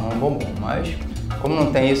marrom bombom, mas como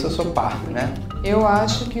não tem isso, eu sou pardo, né? Eu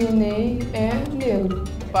acho que o Ney é negro.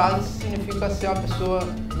 Pardo significa ser uma pessoa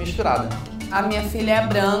misturada. A minha filha é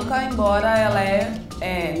branca, embora ela é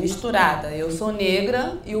misturada. Eu sou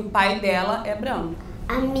negra e o pai dela é branco.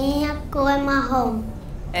 A minha cor é marrom.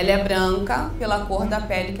 Ela é branca pela cor da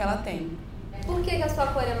pele que ela tem. Por que a sua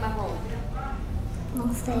cor é marrom?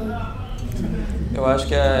 Não sei. Eu acho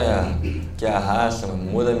que a raça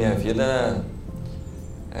muda a minha vida,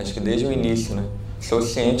 acho que desde o início, né? Sou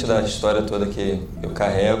ciente da história toda que eu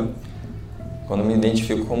carrego quando me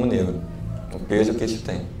identifico como negro, o peso que isso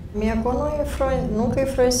tem. Minha cor nunca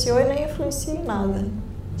influenciou e nem influencia em nada.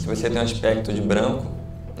 Se você tem um aspecto de branco,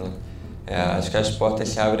 né, acho que as portas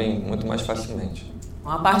se abrem muito mais facilmente.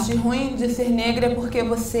 Uma parte ruim de ser negra é porque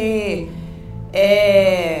você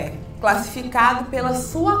é classificado pela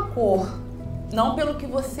sua cor, não pelo que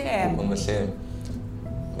você é. Quando você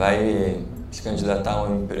vai se candidatar a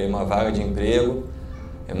uma vaga de emprego,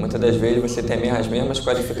 Muitas das vezes você tem as mesmas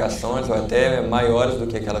qualificações ou até maiores do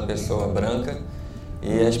que aquela pessoa branca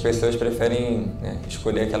e as pessoas preferem, né,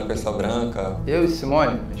 escolher aquela pessoa branca. Eu e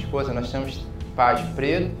Simone, minha esposa, nós temos pais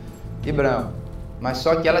preto e branco, mas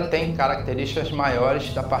só que ela tem características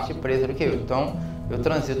maiores da parte preta do que eu. Então eu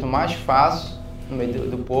transito mais fácil no meio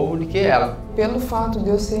do povo do que ela. Pelo fato de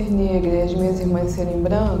eu ser negra e as minhas irmãs serem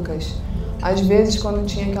brancas, às vezes quando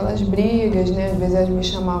tinha aquelas brigas, né, às vezes elas me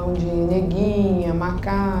chamavam de neguinha,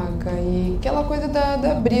 macaca e aquela coisa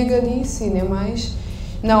da briga ali em si, né, mas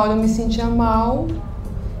na hora eu me sentia mal,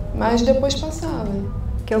 mas depois passava.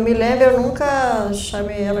 Que eu me lembro, eu nunca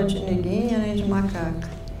chamei ela de neguinha nem de macaca.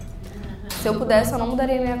 Se eu pudesse, eu não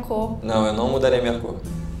mudaria minha cor. Não, eu não mudaria minha cor.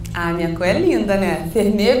 Ah, minha cor é linda, né?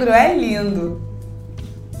 Ser negro é lindo.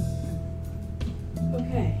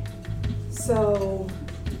 Okay, so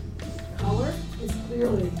color is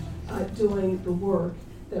clearly doing the work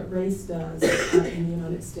that race does in the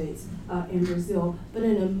United States and Brazil, but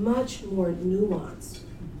in a much more nuanced,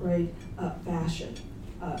 right, fashion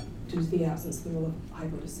due to the absence of the role of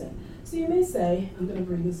hypodescent. So you may say, I'm going to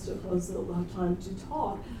bring this to a close so that we'll have time to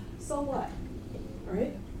talk. So what? All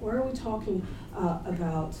right? Why are we talking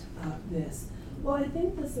about this? Well, I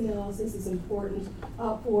think this analysis is important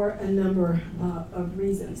for a number of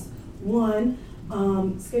reasons. One,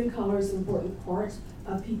 skin color is an important part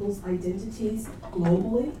of people's identities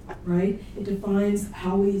globally, right? It defines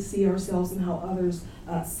how we see ourselves and how others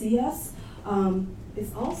see us.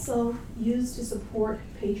 It's also used to support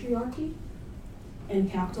patriarchy and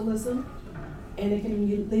capitalism, and it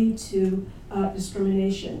can lead to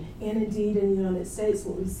discrimination. And indeed, in the United States,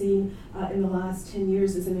 what we've seen in the last 10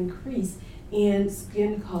 years is an increase in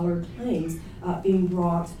skin color claims being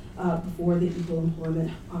brought before the Equal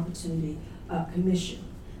Employment Opportunity Commission.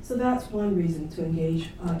 So that's one reason to engage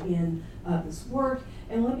in this work.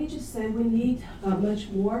 And let me just say, we need much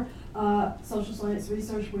more social science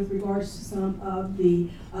research with regards to some of the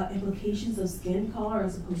implications of skin color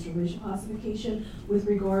as opposed to racial classification, with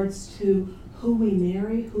regards to who we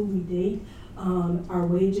marry, who we date, our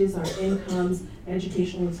wages, our incomes,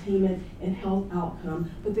 educational attainment, and health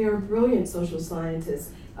outcome. But there are brilliant social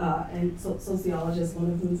scientists and sociologists,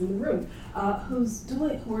 one of whom is in the room,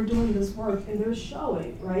 who are doing this work, and they're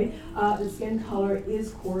showing, right, that skin color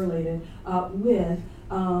is correlated with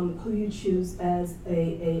who you choose as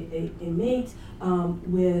a mate,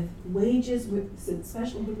 with wages,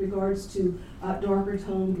 especially with regards to darker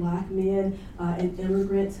toned black men and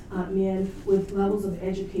immigrant men, with levels of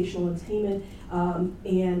educational attainment.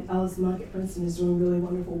 And Alice Monk at Princeton is doing really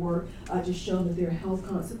wonderful work to show that there are health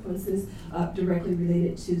consequences directly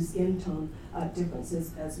related to skin tone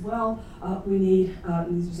differences as well. We need,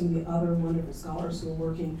 and these are some of the other wonderful scholars who are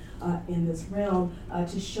working in this realm,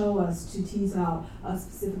 to show us, to tease out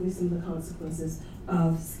specifically some of the consequences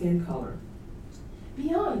of skin color.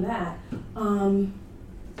 Beyond that,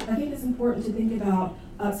 I think it's important to think about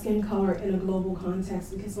skin color in a global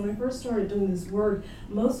context, because when I first started doing this work,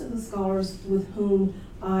 most of the scholars with whom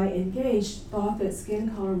I engaged thought that skin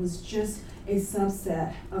color was just a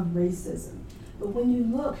subset of racism. But when you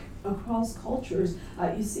look across cultures,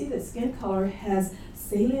 you see that skin color has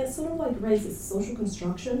salient, sort of like race, it's a social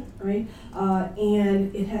construction, right?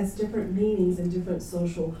 And it has different meanings in different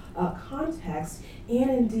social contexts. And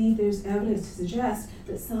indeed, there's evidence to suggest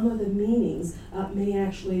that some of the meanings may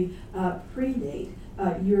actually predate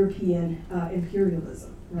European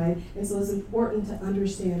imperialism, right? And so it's important to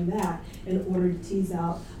understand that in order to tease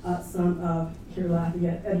out some of, here laughing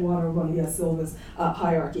at Eduardo Bonilla Silva's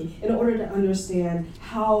hierarchy, in order to understand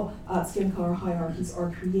how skin color hierarchies are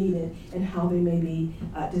created and how they may be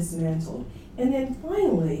dismantled. And then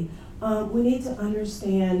finally, we need to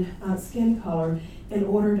understand skin color in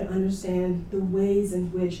order to understand the ways in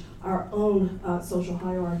which our own social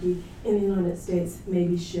hierarchy in the United States may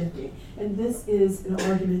be shifting. And this is an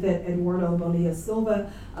argument that Eduardo Bonilla Silva,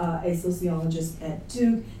 a sociologist at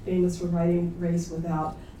Duke, famous for writing Racism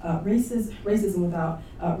Without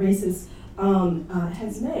Races,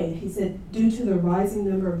 has made. He said, due to the rising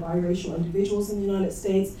number of biracial individuals in the United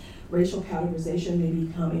States, racial categorization may be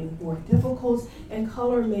becoming more difficult, and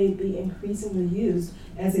color may be increasingly used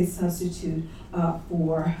as a substitute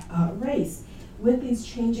for race. With these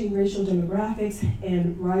changing racial demographics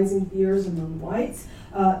and rising fears among whites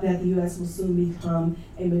that the U.S. will soon become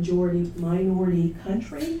a majority-minority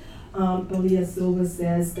country, Bonilla Silva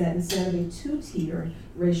says that instead of a two-tiered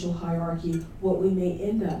racial hierarchy, what we may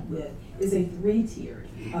end up with is a three-tiered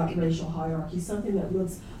racial hierarchy, something that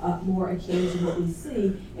looks more akin to what we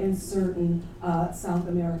see in certain South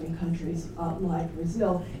American countries like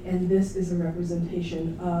Brazil. And this is a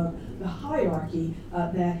representation of the hierarchy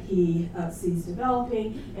that he sees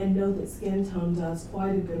developing. And note that skin tone does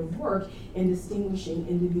quite a bit of work in distinguishing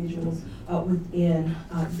individuals within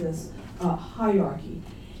this hierarchy.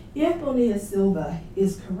 If Bonilla Silva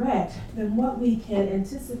is correct, then what we can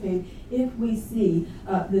anticipate if we see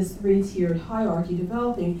this three-tiered hierarchy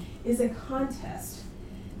developing is a contest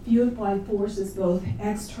fueled by forces both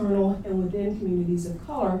external and within communities of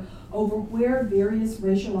color over where various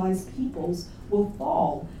racialized peoples will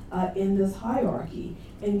fall in this hierarchy.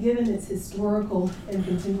 And given its historical and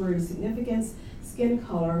contemporary significance, skin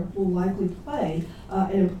color will likely play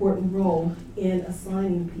an important role in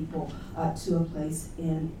assigning people to a place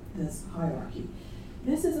in this hierarchy.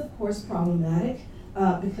 This is of course problematic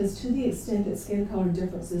because to the extent that skin color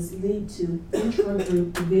differences lead to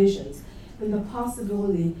intra-group divisions, then the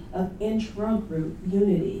possibility of intra-group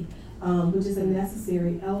unity, which is a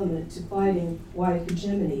necessary element to fighting white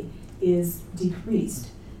hegemony, is decreased.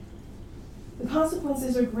 The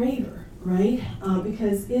consequences are greater, right?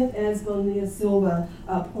 Because if, as Bonilla Silva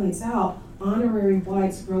points out, honorary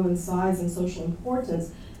whites grow in size and social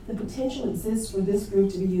importance, the potential exists for this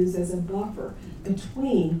group to be used as a buffer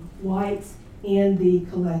between whites and the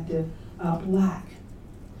collective black.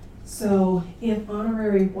 So if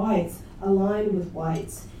honorary whites align with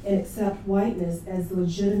whites and accept whiteness as the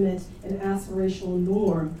legitimate and aspirational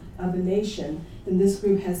norm of the nation, then this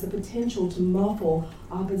group has the potential to muffle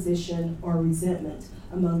opposition or resentment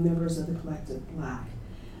among members of the collective black.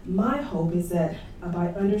 My hope is that by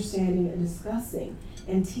understanding and discussing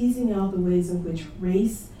and teasing out the ways in which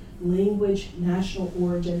race, language, national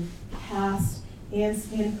origin, caste, and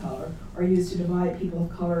skin color are used to divide people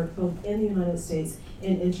of color both in the United States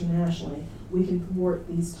and internationally, we can thwart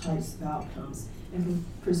these types of outcomes and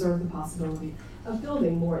preserve the possibility of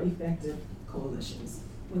building more effective coalitions.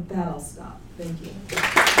 With that, I'll stop. Thank you.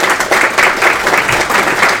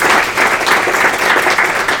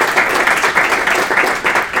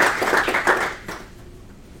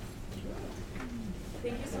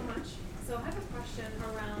 Thank you so much. So I have a question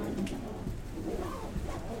around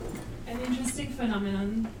an interesting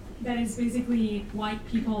phenomenon that is basically white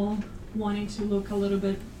people wanting to look a little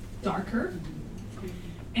bit darker,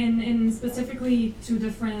 and specifically two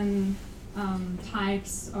different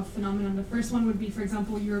types of phenomenon. The first one would be, for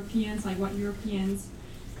example, Europeans, like white Europeans.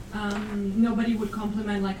 Nobody would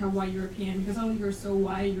compliment like a white European because, oh, you're so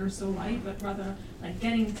white, but rather like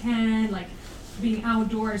getting tan, like being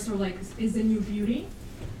outdoors, or like is the new beauty,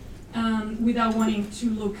 without wanting to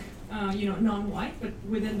look non-white, but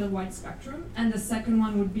within the white spectrum. And the second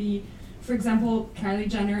one would be, for example, Kylie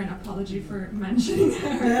Jenner, an apology for mentioning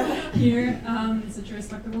her here, such a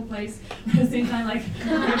respectable place, but at the same time, like,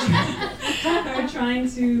 are trying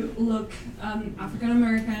to look African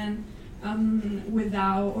American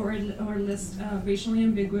without, or list racially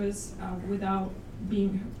ambiguous without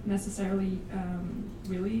being necessarily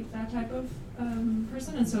really that type of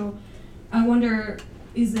person. And so I wonder,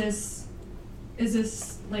 is this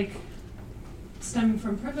like stemming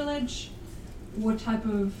from privilege? What type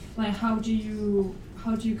of, like, how do you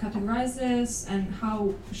categorize this, and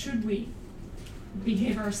how should we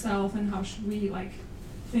behave ourselves, and how should we like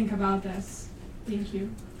think about this? Thank you.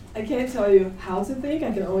 I can't tell you how to think.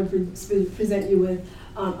 I can only present you with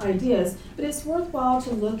ideas, but it's worthwhile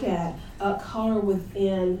to look at color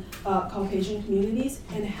within Caucasian communities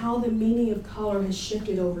and how the meaning of color has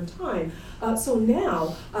shifted over time. So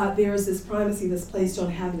now there's this primacy that's placed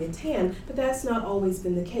on having a tan, but that's not always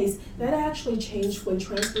been the case. That actually changed when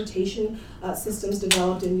transportation systems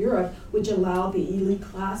developed in Europe, which allowed the elite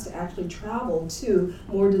class to actually travel to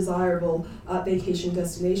more desirable vacation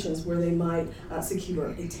destinations where they might secure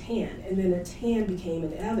a tan. And then a tan became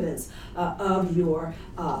an evidence of your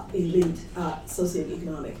elite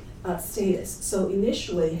socioeconomic status. So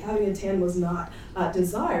initially, having a tan was not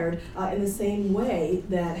desired in the same way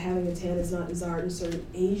that having a tan is not desired in certain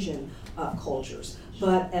Asian cultures.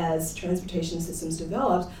 But as transportation systems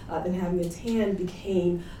developed, then having a tan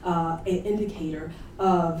became an indicator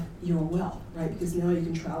of your wealth, right? Because now you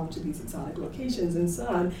can travel to these exotic locations and so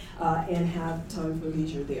on, and have time for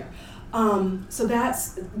leisure there. So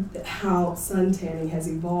that's how sun tanning has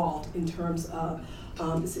evolved in terms of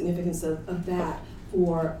the significance of that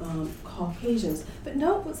for Caucasians. But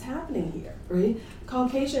note what's happening here, right?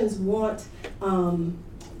 Caucasians want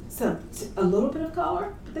a little bit of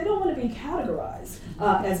color, but they don't want to be categorized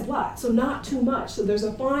as black, so not too much. So there's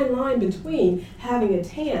a fine line between having a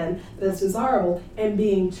tan that's desirable and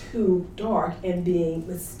being too dark and being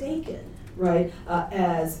mistaken, right,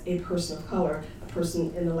 as a person of color, a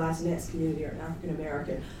person in the Latinx community or an African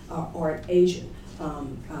American or an Asian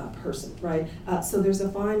person, right? So there's a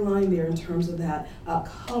fine line there in terms of that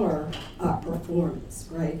color performance,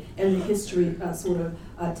 right? And the history sort of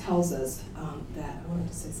tells us that. I wanted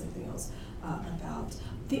to say something else about.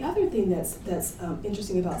 The other thing that's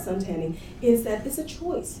interesting about suntanning is that it's a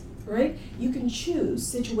choice, right? You can choose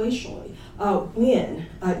situationally when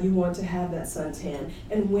you want to have that suntan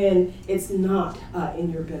and when it's not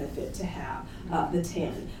in your benefit to have the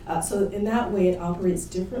tan. So in that way, it operates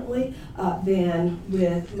differently than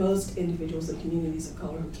with most individuals in communities of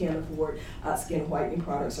color who can't afford skin whitening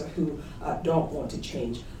products or who don't want to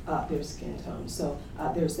change their skin tone. So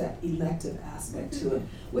there's that elective aspect to it.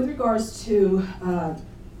 With regards to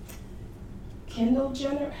Kendall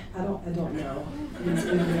Jenner, I don't know these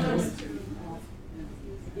individuals.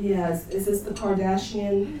 Yes, is this the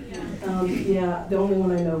Kardashian? Yeah, the only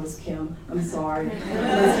one I know is Kim. I'm sorry.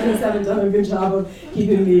 My students haven't done a good job of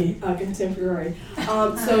keeping me contemporary.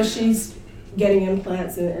 So she's getting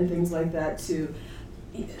implants and things like that too.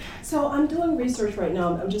 So I'm doing research right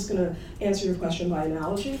now. I'm just going to answer your question by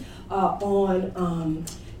analogy on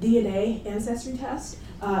DNA ancestry tests.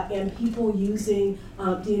 And people using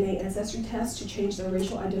DNA ancestry tests to change their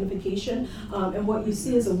racial identification. And what you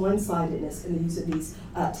see is a one-sidedness in the use of these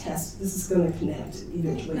tests. This is going to connect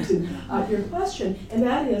eventually to your question, and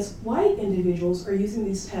that is white individuals are using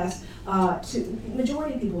these tests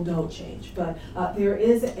majority of people don't change, but there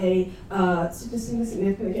is a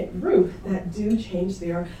significant group that do change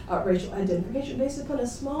their racial identification based upon a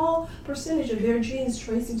small percentage of their genes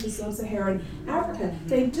tracing to sub-Saharan Africa.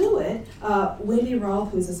 They do it, Wendy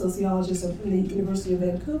Roth, who's a sociologist from the University of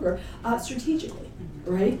Vancouver, strategically.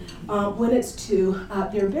 Right? When it's to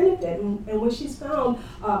their benefit. And what she's found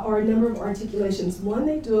are a number of articulations. One,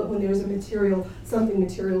 they do it when there's something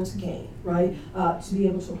material to gain, right? To be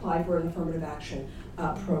able to apply for an affirmative action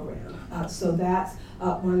program. So that's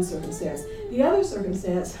one circumstance. The other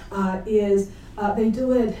circumstance is they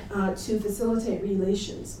do it to facilitate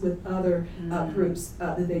relations with other groups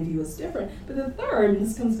that they view as different. But the third, and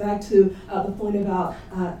this comes back to the point about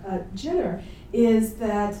Jenner, is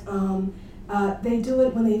that they do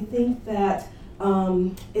it when they think that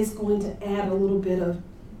it's going to add a little bit of,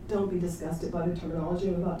 don't be disgusted by the terminology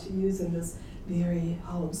I'm about to use in this very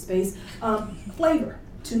hollow space, flavor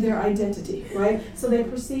to their identity, right? So they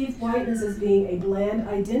perceive whiteness as being a bland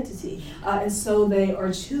identity, and so they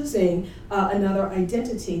are choosing another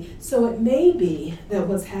identity. So it may be that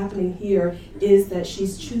what's happening here is that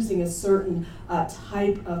she's choosing a certain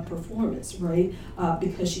type of performance, right?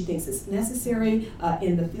 Because she thinks it's necessary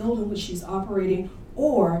in the field in which she's operating,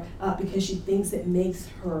 or because she thinks it makes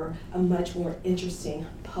her a much more interesting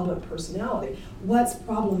public personality. What's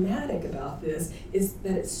problematic about this is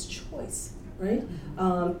that it's choice, right?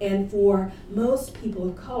 And for most people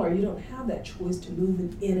of color, you don't have that choice to move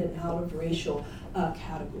in and out of racial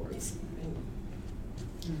categories.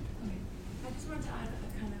 I just wanted to add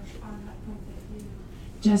kind of on that point that you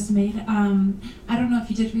just made. I don't know if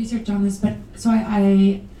you did research on this, but so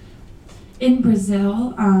I in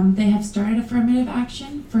Brazil, they have started affirmative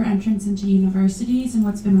action for entrance into universities, and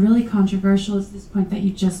what's been really controversial is this point that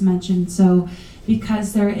you just mentioned. So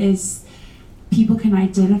because there is, people can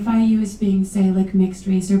identify you as being, say, like mixed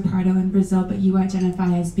race or Pardo in Brazil, but you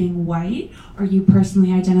identify as being white, or you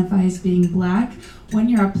personally identify as being black. When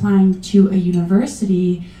you're applying to a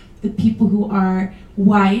university, the people who are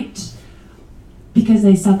white, because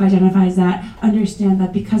they self-identify as that, understand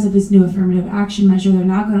that because of this new affirmative action measure, they're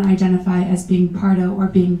now going to identify as being Pardo or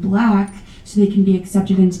being black, so they can be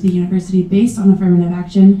accepted into the university based on affirmative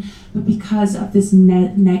action. But because of this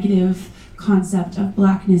negative concept of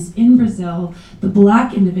blackness in Brazil, the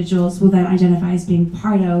black individuals will then identify as being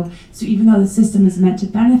Pardo. So even though the system is meant to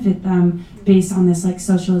benefit them based on this like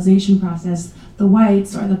socialization process, the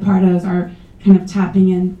whites or the Pardos are kind of tapping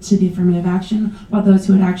into the affirmative action, while those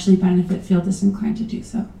who would actually benefit feel disinclined to do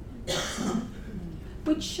so.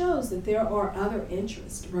 Which shows that there are other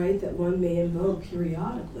interests, right, that one may invoke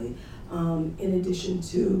periodically, in addition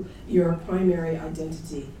to your primary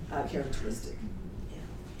identity characteristic.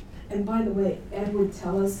 Yeah. And by the way, Edward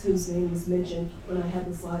Tellis, whose name was mentioned when I had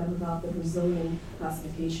the slide up about the Brazilian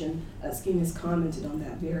classification scheme, has commented on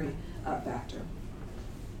that very factor.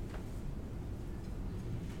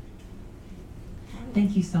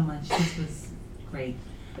 Thank you so much. This was great.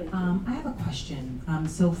 I have a question.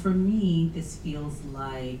 So for me, this feels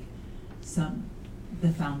like the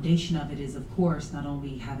foundation of it is, of course, not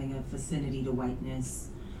only having a vicinity to whiteness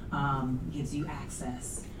gives you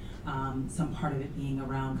access, some part of it being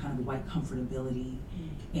around kind of white comfortability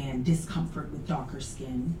and discomfort with darker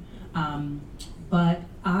skin. But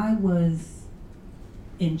I was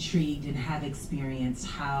intrigued and have experienced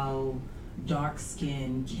how dark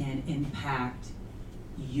skin can impact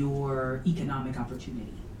your economic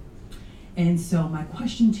opportunity. And so my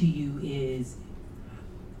question to you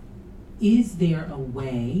is there a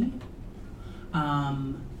way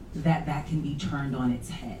that can be turned on its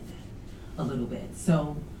head a little bit?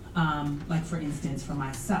 So, like for instance, for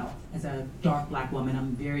myself, as a dark black woman,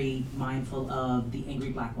 I'm very mindful of the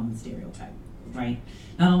angry black woman stereotype, right?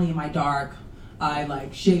 Not only am I dark, I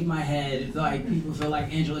like shave my head. It's like people feel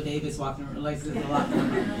like Angela Davis walking around, like this a lot.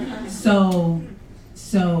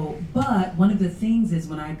 But one of the things is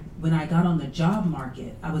when I got on the job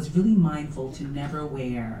market, I was really mindful to never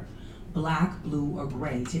wear black, blue, or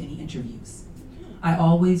gray to any interviews. I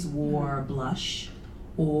always wore blush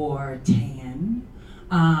or tan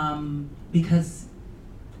because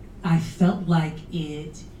I felt like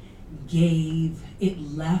it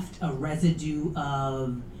left a residue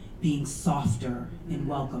of being softer and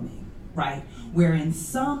welcoming, right? Where in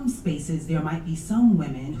some spaces there might be some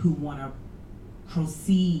women who want to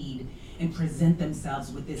proceed and present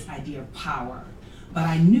themselves with this idea of power. But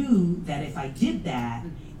I knew that if I did that,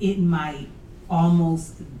 it might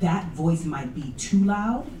that voice might be too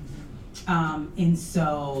loud. And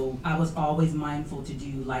so I was always mindful to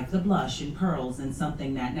do like the blush and pearls and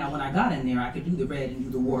something that, now when I got in there, I could do the red and do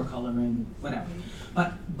the watercolor and whatever.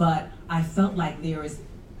 But I felt like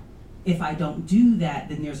if I don't do that,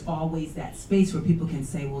 then there's always that space where people can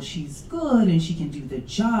say, well, she's good and she can do the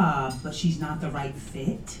job, but she's not the right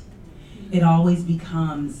fit. It always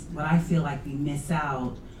becomes what I feel like we miss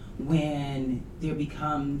out when there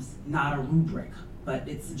becomes not a rubric, but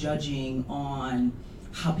it's judging on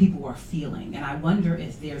how people are feeling. And I wonder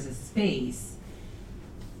if there's a space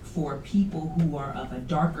for people who are of a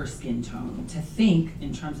darker skin tone to think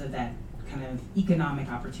in terms of that kind of economic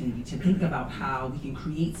opportunity, to think about how we can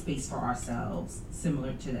create space for ourselves,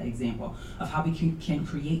 similar to the example of how we can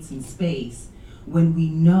create some space when we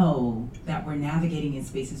know that we're navigating in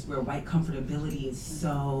spaces where white comfortability is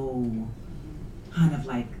so kind of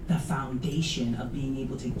like the foundation of being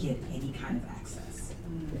able to get any kind of access.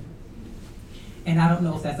 And I don't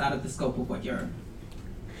know if that's out of the scope of what you're, or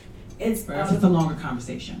if it's a longer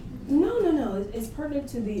conversation. No. It's pertinent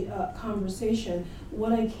to the conversation.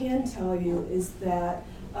 What I can tell you is that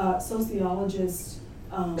sociologists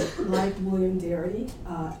like William Darity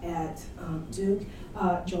at Duke,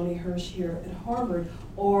 Joni Hirsch here at Harvard,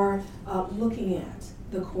 are looking at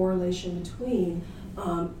the correlation between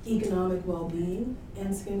economic well-being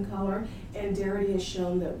and skin color. And Darity has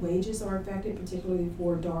shown that wages are affected, particularly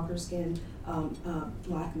for darker skinned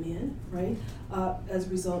black men, right? As a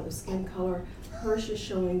result of skin color. Hirsch is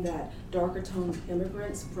showing that darker toned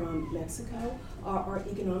immigrants from Mexico are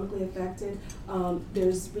economically affected.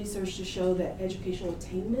 There's research to show that educational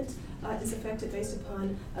attainment is affected based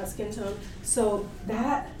upon skin tone. So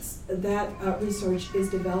that research is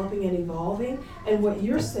developing and evolving. And what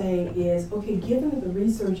you're saying is, okay, given that the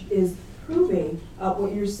research is proving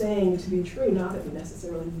what you're saying to be true, not that we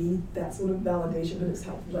necessarily need that sort of validation, but it's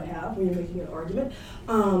helpful to have when you're making an argument,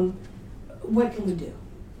 what can we do,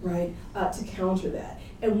 right, to counter that?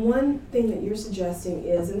 And one thing that you're suggesting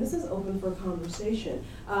is, and this is open for conversation,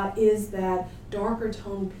 is that darker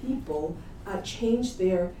toned people change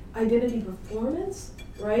their identity performance,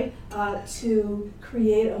 right, to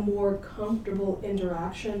create a more comfortable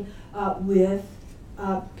interaction with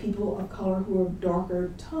people of color who are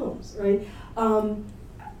darker tones, right?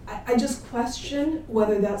 I just question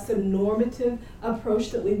whether that's the normative approach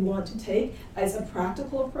that we want to take as a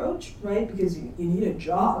practical approach, right? Because you need a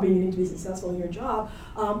job and you need to be successful in your job.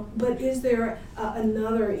 But is there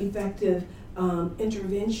another effective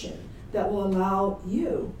intervention that will allow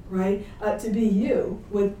you, right, to be you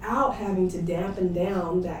without having to dampen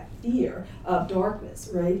down that fear of darkness,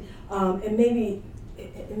 right? And maybe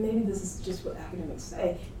this is just what academics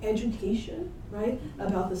say, education, right,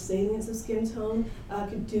 about the salience of skin tone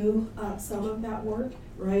could do some of that work,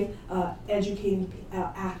 right? Educating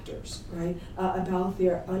actors, right, about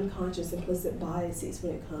their unconscious implicit biases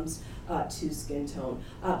when it comes to skin tone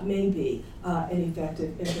may be an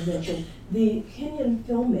effective intervention. The Kenyan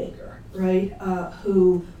filmmaker, right,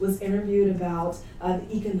 who was interviewed about the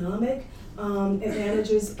economic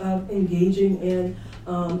advantages of engaging in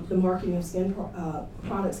the marketing of skin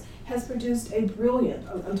products, has produced a brilliant,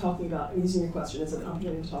 I'm using your question as an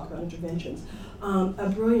opportunity to talk about interventions, a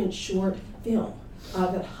brilliant short film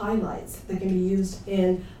that highlights, that can be used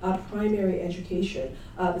in primary education,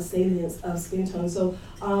 the salience of skin tone. So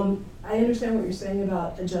I understand what you're saying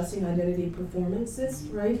about adjusting identity performances,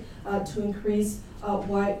 right, to increase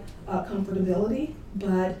white comfortability,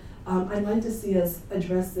 but I'd like to see us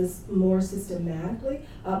address this more systematically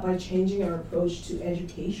by changing our approach to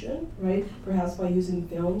education, right? Perhaps by using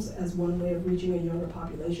films as one way of reaching a younger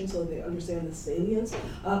population so they understand the salience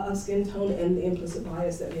of skin tone and the implicit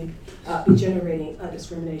bias that may be generating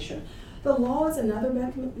discrimination. The law is another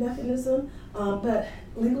mechanism, but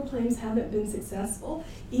legal claims haven't been successful,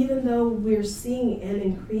 even though we're seeing an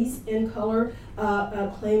increase in color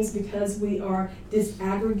claims because we are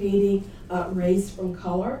disaggregating race from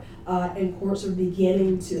color, and courts are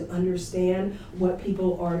beginning to understand what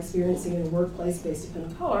people are experiencing in the workplace based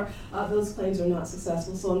upon color. Those claims are not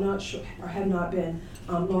successful, so I'm not sure, or have not been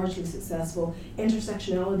largely successful.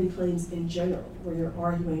 Intersectionality claims in general, where you're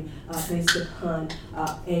arguing based upon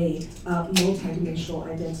a multidimensional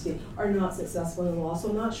identity, are not successful in the law. So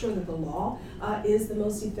I'm not sure that the law is the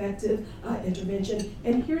most effective intervention.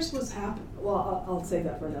 And here's what's happened. Well, I'll save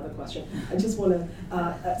that for another question. I just want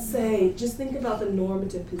to say, just think about the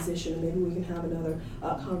normative position, and maybe we can have another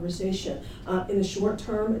conversation. In the short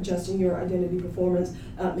term, adjusting your identity performance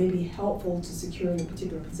may be helpful to securing a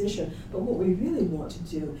particular position, but what we really want to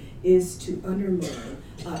do is to undermine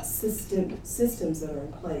systems that are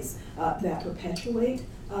in place that perpetuate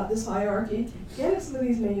this hierarchy. Again, some of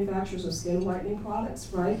these manufacturers of skin whitening products,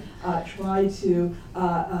 right, try to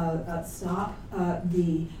stop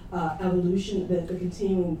the evolution, the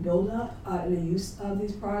continuing buildup and the use of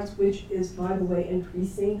these products, which is, by the way,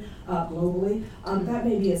 increasing globally. That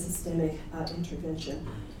may be a systemic intervention.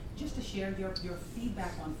 Just to share your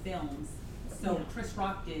feedback on films, so Chris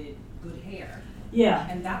Rock did Good Hair. Yeah.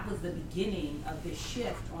 And that was the beginning of this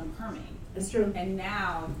shift on perming. It's true. And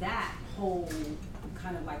now that whole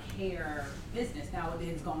kind of like hair business, now it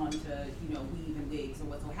has gone to, you know, weave and wigs or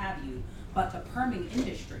what so have you, but the perming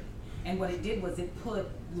industry, and what it did was it put,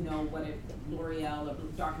 you know, L'Oreal or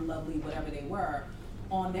Dark and Lovely, whatever they were,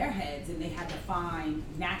 on their heads, and they had to find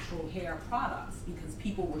natural hair products because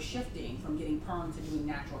people were shifting from getting perm to doing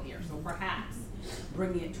natural hair. So perhaps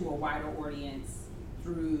bringing it to a wider audience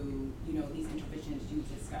through, you know, these interventions you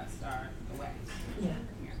discussed are the way. Yeah.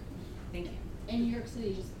 Thank you. And New York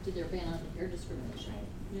City just did their ban on hair discrimination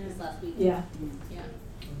this last week. Yeah. Yeah.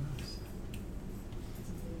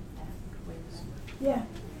 Yeah.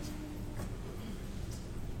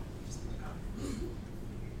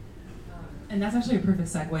 And that's actually a perfect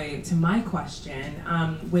segue to my question,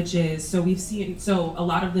 which is, so we've seen, so a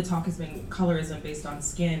lot of the talk has been colorism based on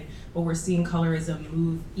skin, but we're seeing colorism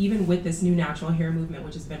move, even with this new natural hair movement,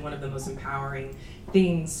 which has been one of the most empowering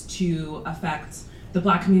things to affect the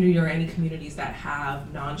Black community or any communities that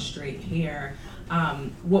have non-straight hair.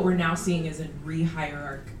 What we're now seeing is a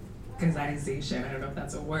re-hierarchization, I don't know if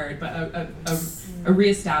that's a word, but a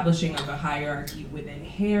reestablishing of a hierarchy within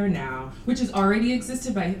hair now, which has already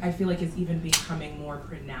existed, but I feel like it's even becoming more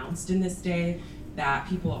pronounced in this day, that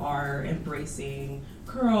people are embracing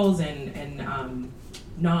curls and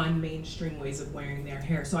non-mainstream ways of wearing their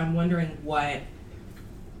hair. So I'm wondering,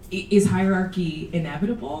 is hierarchy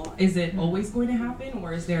inevitable? Is it always going to happen,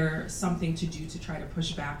 or is there something to do to try to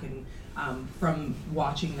push back and from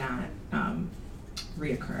watching that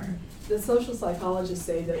reoccur? The social psychologists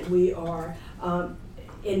say that we are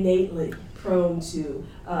innately prone to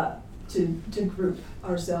group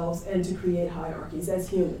ourselves and to create hierarchies as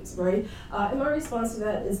humans, right? And my response to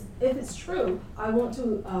that is, if it's true, I want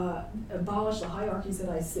to abolish the hierarchies that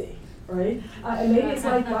I see. Right? And maybe it's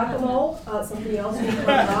like whack-a-mole, something else will come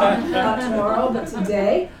about tomorrow, but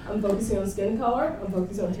today I'm focusing on skin color, I'm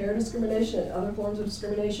focusing on hair discrimination and other forms of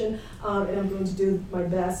discrimination, and I'm going to do my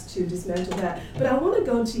best to dismantle that. But I want to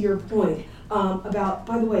go to your point about,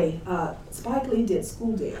 by the way, Spike Lee did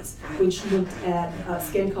School Days, which looked at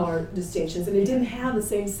skin color distinctions, and it didn't have the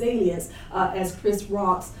same salience as Chris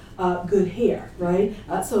Rock's Good Hair, right?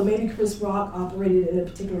 So maybe Chris Rock operated in a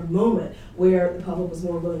particular moment where the public was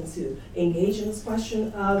more willing to engage in this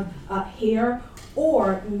question of hair,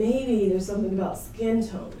 or maybe there's something about skin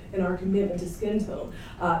tone and our commitment to skin tone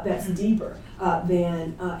that's deeper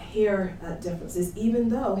than hair differences, even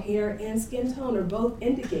though hair and skin tone are both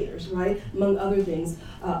indicators, right, among other things,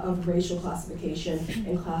 of racial classification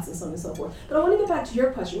and classes, so on and so forth. But I want to get back to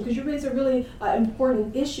your question, because you raise a really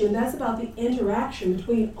important issue, and that's about the interaction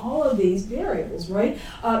between all of these variables, right?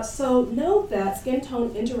 So note that skin tone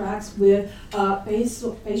interacts with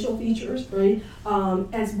facial features, right,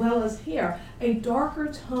 as well as hair. A darker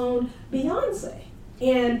toned Beyonce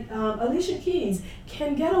and Alicia Keys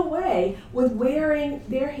can get away with wearing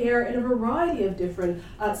their hair in a variety of different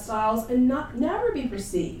styles and never be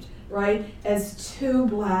perceived, right, as too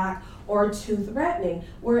black or too threatening.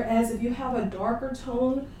 Whereas if you have a darker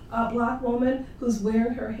tone black woman who's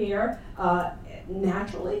wearing her hair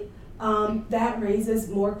naturally, that raises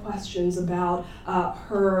more questions about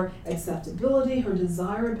her acceptability, her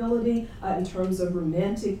desirability in terms of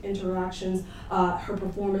romantic interactions, her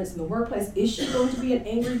performance in the workplace. Is she going to be an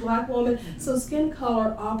angry black woman? So skin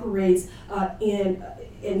color operates in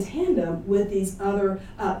tandem with these other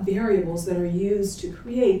variables that are used to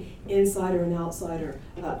create insider and outsider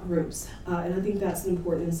groups. And I think that's an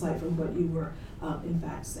important insight from what you were in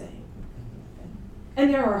fact saying.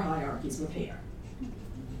 And there are hierarchies with hair.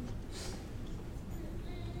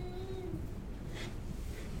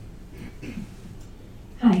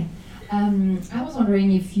 Hi. I was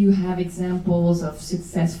wondering if you have examples of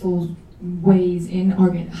successful ways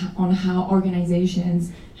on how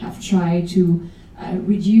organizations have tried to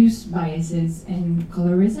reduce biases and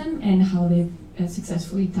colorism, and how they've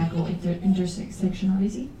successfully tackled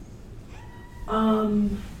intersectionality.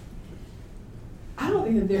 I don't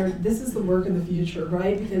think that this is the work of the future,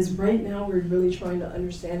 right? Because right now we're really trying to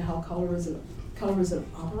understand how colorism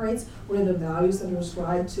operates, what are the values that are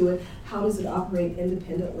ascribed to it, how does it operate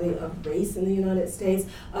independently of race in the United States,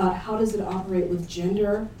 how does it operate with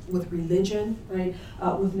gender, with religion, right,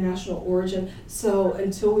 with national origin. So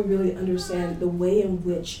until we really understand the way in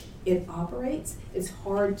which it operates, it's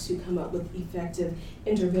hard to come up with effective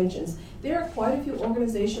interventions. There are quite a few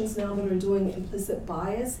organizations now that are doing implicit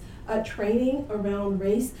bias training around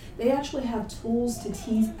race. They actually have tools to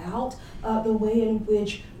tease out the way in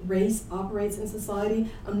which race operates in society.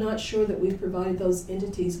 I'm not sure that we've provided those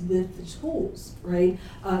entities with the tools, right,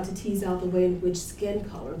 to tease out the way in which skin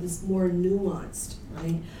color, this more nuanced,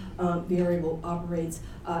 right, variable operates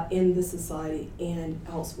in the society and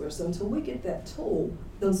elsewhere. So until we get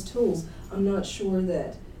those tools, I'm not sure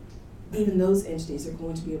that even those entities are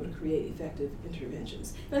going to be able to create effective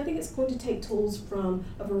interventions. And I think it's going to take tools from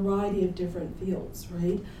a variety of different fields,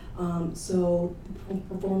 right? So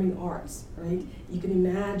performing arts, right? You can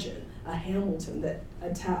imagine a Hamilton that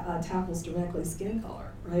tackles directly skin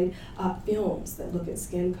color, right? Films that look at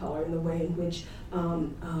skin color and the way in which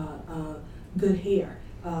good hair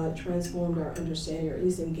transformed our understanding, or at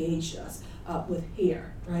least engaged us with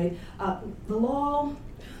hair, right? The law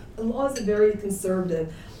is a very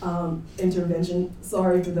conservative intervention.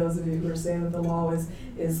 Sorry for those of you who are saying that the law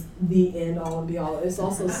is the end all and be all. It's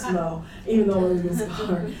also slow, even though I'm a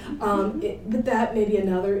scholar. But that may be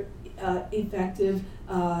another effective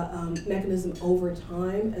mechanism over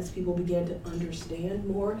time as people begin to understand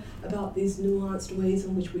more about these nuanced ways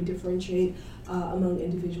in which we differentiate among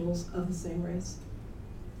individuals of the same race.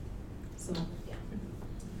 So,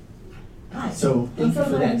 yeah. So thank you for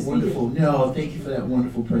that wonderful. No, thank you for that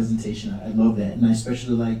wonderful presentation. I love that, and I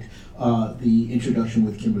especially liked the introduction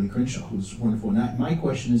with Kimberly Crenshaw, who's wonderful. And my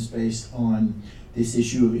question is based on this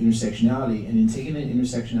issue of intersectionality, and in taking an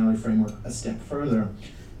intersectionality framework a step further,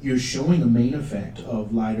 you're showing a main effect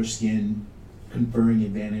of lighter skin conferring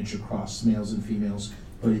advantage across males and females,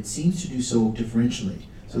 but it seems to do so differentially.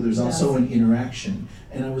 So there's also an interaction,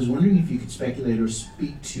 and I was wondering if you could speculate or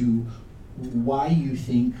speak to why you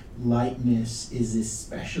think lightness is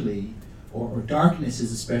especially, or darkness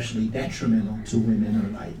is especially detrimental to women, or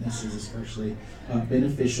lightness is especially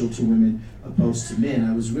beneficial to women opposed to men.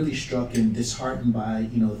 I was really struck and disheartened by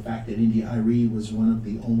the fact that India.Arie was one of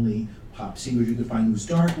the only pop singers you could find who's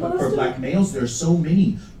dark, but for black males there are so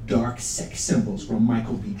many dark sex symbols, from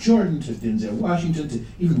Michael B. Jordan to Denzel Washington to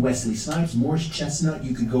even Wesley Snipes, Morris Chestnut,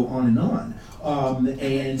 you could go on and on.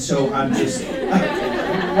 And so I'm just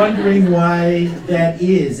wondering why that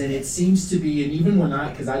is, and it seems to be, and even when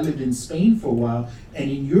because I lived in Spain for a while,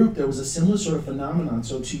 and in Europe there was a similar sort of phenomenon.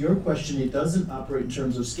 So to your question, it doesn't operate in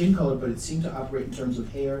terms of skin color, but it seemed to operate in terms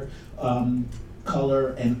of hair color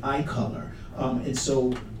and eye color. And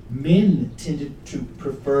so men tended to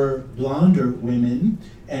prefer blonder women,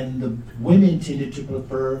 and the women tended to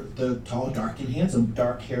prefer the tall, dark, and handsome,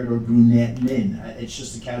 dark-haired or brunette men. It's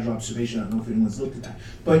just a casual observation. I don't know if anyone's looked at that.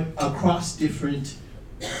 But across different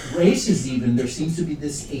races even, there seems to be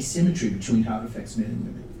this asymmetry between how it affects men and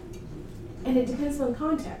women. And it depends on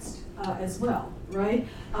context as well, right?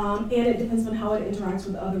 And it depends on how it interacts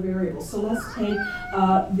with other variables. So let's take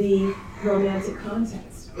the romantic context.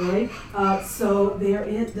 Right? So there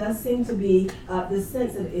does seem to be this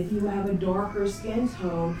sense that if you have a darker skin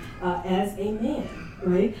tone as a man,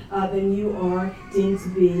 right, then you are deemed to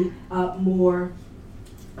be more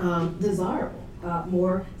desirable,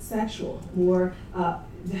 more sexual, more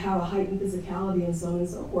to have a heightened physicality and so on and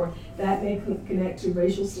so forth. That may connect to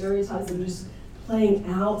racial stereotypes that are just playing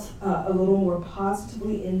out a little more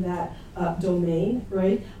positively in that domain,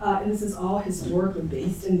 right? And this is all historically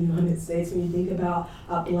based in the United States. When you think about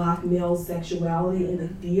black male sexuality and the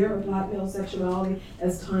fear of black male sexuality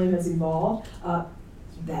as time has evolved,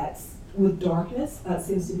 that's with darkness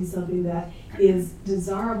seems to be something that is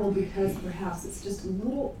desirable because perhaps it's just a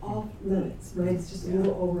little off limits, right? It's just a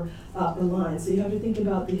little over the line. So you have to think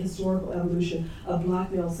about the historical evolution of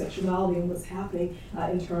black male sexuality and what's happening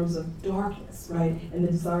in terms of darkness, right? And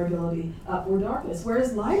the desirability for darkness.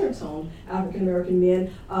 Whereas lighter toned African American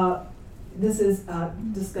men, this is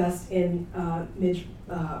discussed in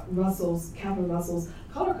Captain Russell's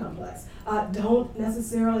color complex, don't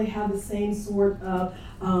necessarily have the same sort of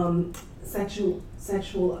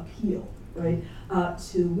sexual appeal, right,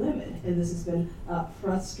 to women, and this has been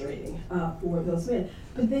frustrating for those men.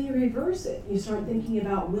 But then you reverse it. You start thinking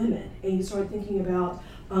about women, and you start thinking about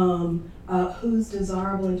who's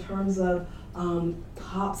desirable in terms of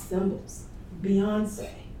pop symbols. Beyonce,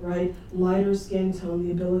 right? Lighter skin tone,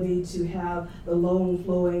 the ability to have the long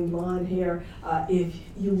flowing blonde hair if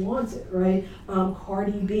you want it, right?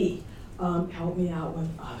 Cardi B. Help me out with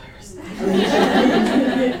others.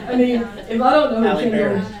 I mean, if I don't know who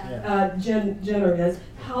Kendall Jenner is,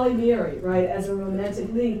 Halle Berry, right, as a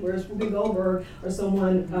romantic lead, whereas Whoopi Goldberg or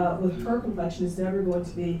someone with her complexion is never going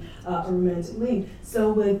to be a romantic lead.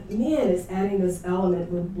 So with men, it's adding this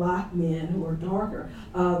element with black men who are darker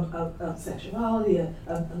of sexuality, a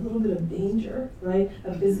little bit of danger, right,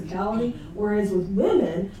 of physicality, whereas with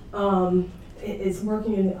women, it's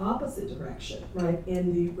working in the opposite direction, right,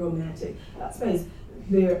 in the romantic space.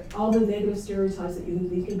 All the negative stereotypes that you can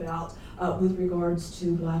think about with regards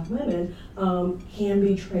to black women can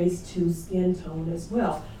be traced to skin tone as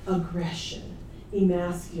well. Aggression,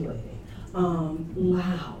 emasculating,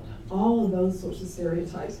 loud, all of those sorts of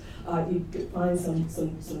stereotypes. You could find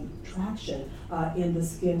some traction in the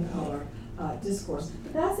skin color discourse.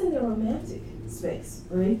 But that's in the romantic space,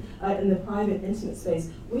 right? In the private, intimate space.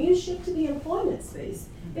 When you shift to the employment space,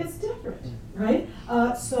 it's different, right?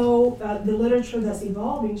 So the literature that's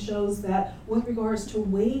evolving shows that with regards to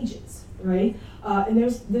wages, right? And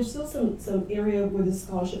there's still some area where the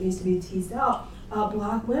scholarship needs to be teased out.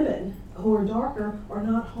 Black women who are darker are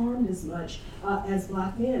not harmed as much as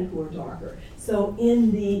black men who are darker. So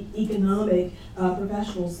in the economic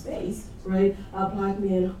professional space, right, black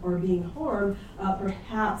men are being harmed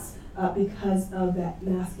perhaps because of that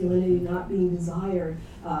masculinity not being desired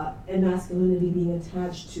and masculinity being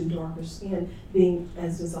attached to darker skin being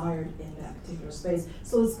as desired in that particular space.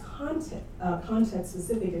 So it's context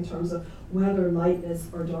specific in terms of whether lightness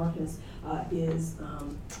or darkness is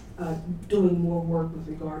doing more work with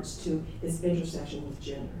regards to its intersection with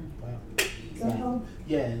gender. Wow. Does that help?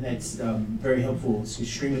 Yeah, and that's very helpful. It's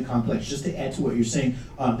extremely complex. Just to add to what you're saying,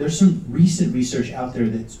 there's some recent research out there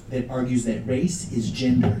that argues that race is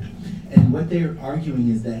gendered. And what they're arguing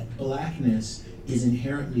is that blackness is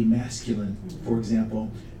inherently masculine, for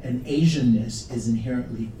example, and Asianness is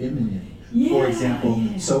inherently feminine, for example.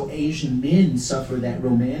 So Asian men suffer that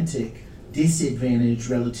romantic disadvantage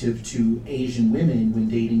relative to Asian women when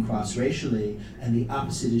dating cross-racially, and the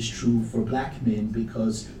opposite is true for black men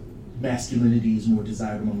because masculinity is more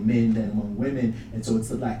desired among men than among women, and so it's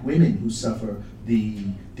the black women who suffer the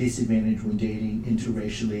disadvantage when dating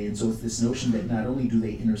interracially. And so it's this notion that not only do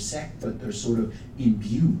they intersect, but they're sort of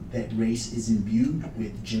imbued, that race is imbued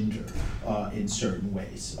with gender in certain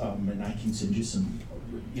ways. And I can send you some,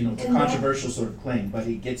 it's a controversial sort of claim, but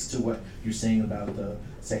it gets to what you're saying about the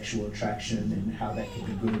sexual attraction and how that can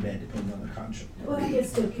be good or bad depending on the construct. Well, that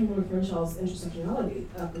gets to Kimberly Crenshaw's intersectionality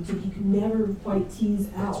critique. You can never quite tease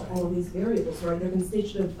out all of these variables, right? They're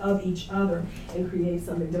constitutive of each other and create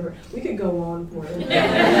something different. We could go on for it.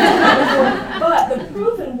 But the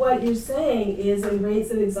proof in what you're saying is in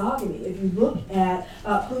rates of exogamy. If you look at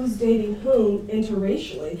who's dating whom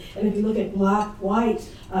interracially, and if you look at black-white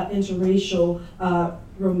interracial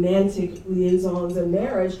romantic liaisons in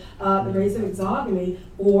marriage, the rates of exogamy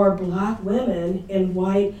for black women and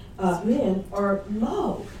white men are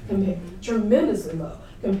low, tremendously low,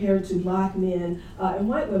 compared to black men and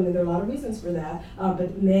white women. There are a lot of reasons for that, but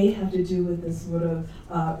it may have to do with this sort of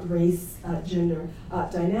race-gender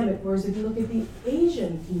dynamic. Whereas if you look at the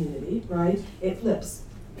Asian community, right, it flips.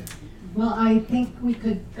 Well, I think we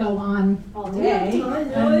could go on all day.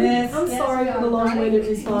 I'm sorry for the long-winded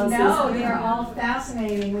responses. No, they're all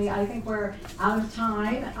fascinating. I think we're out of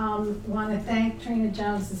time. Want to thank Trina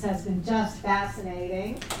Jones. This has been just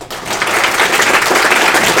fascinating.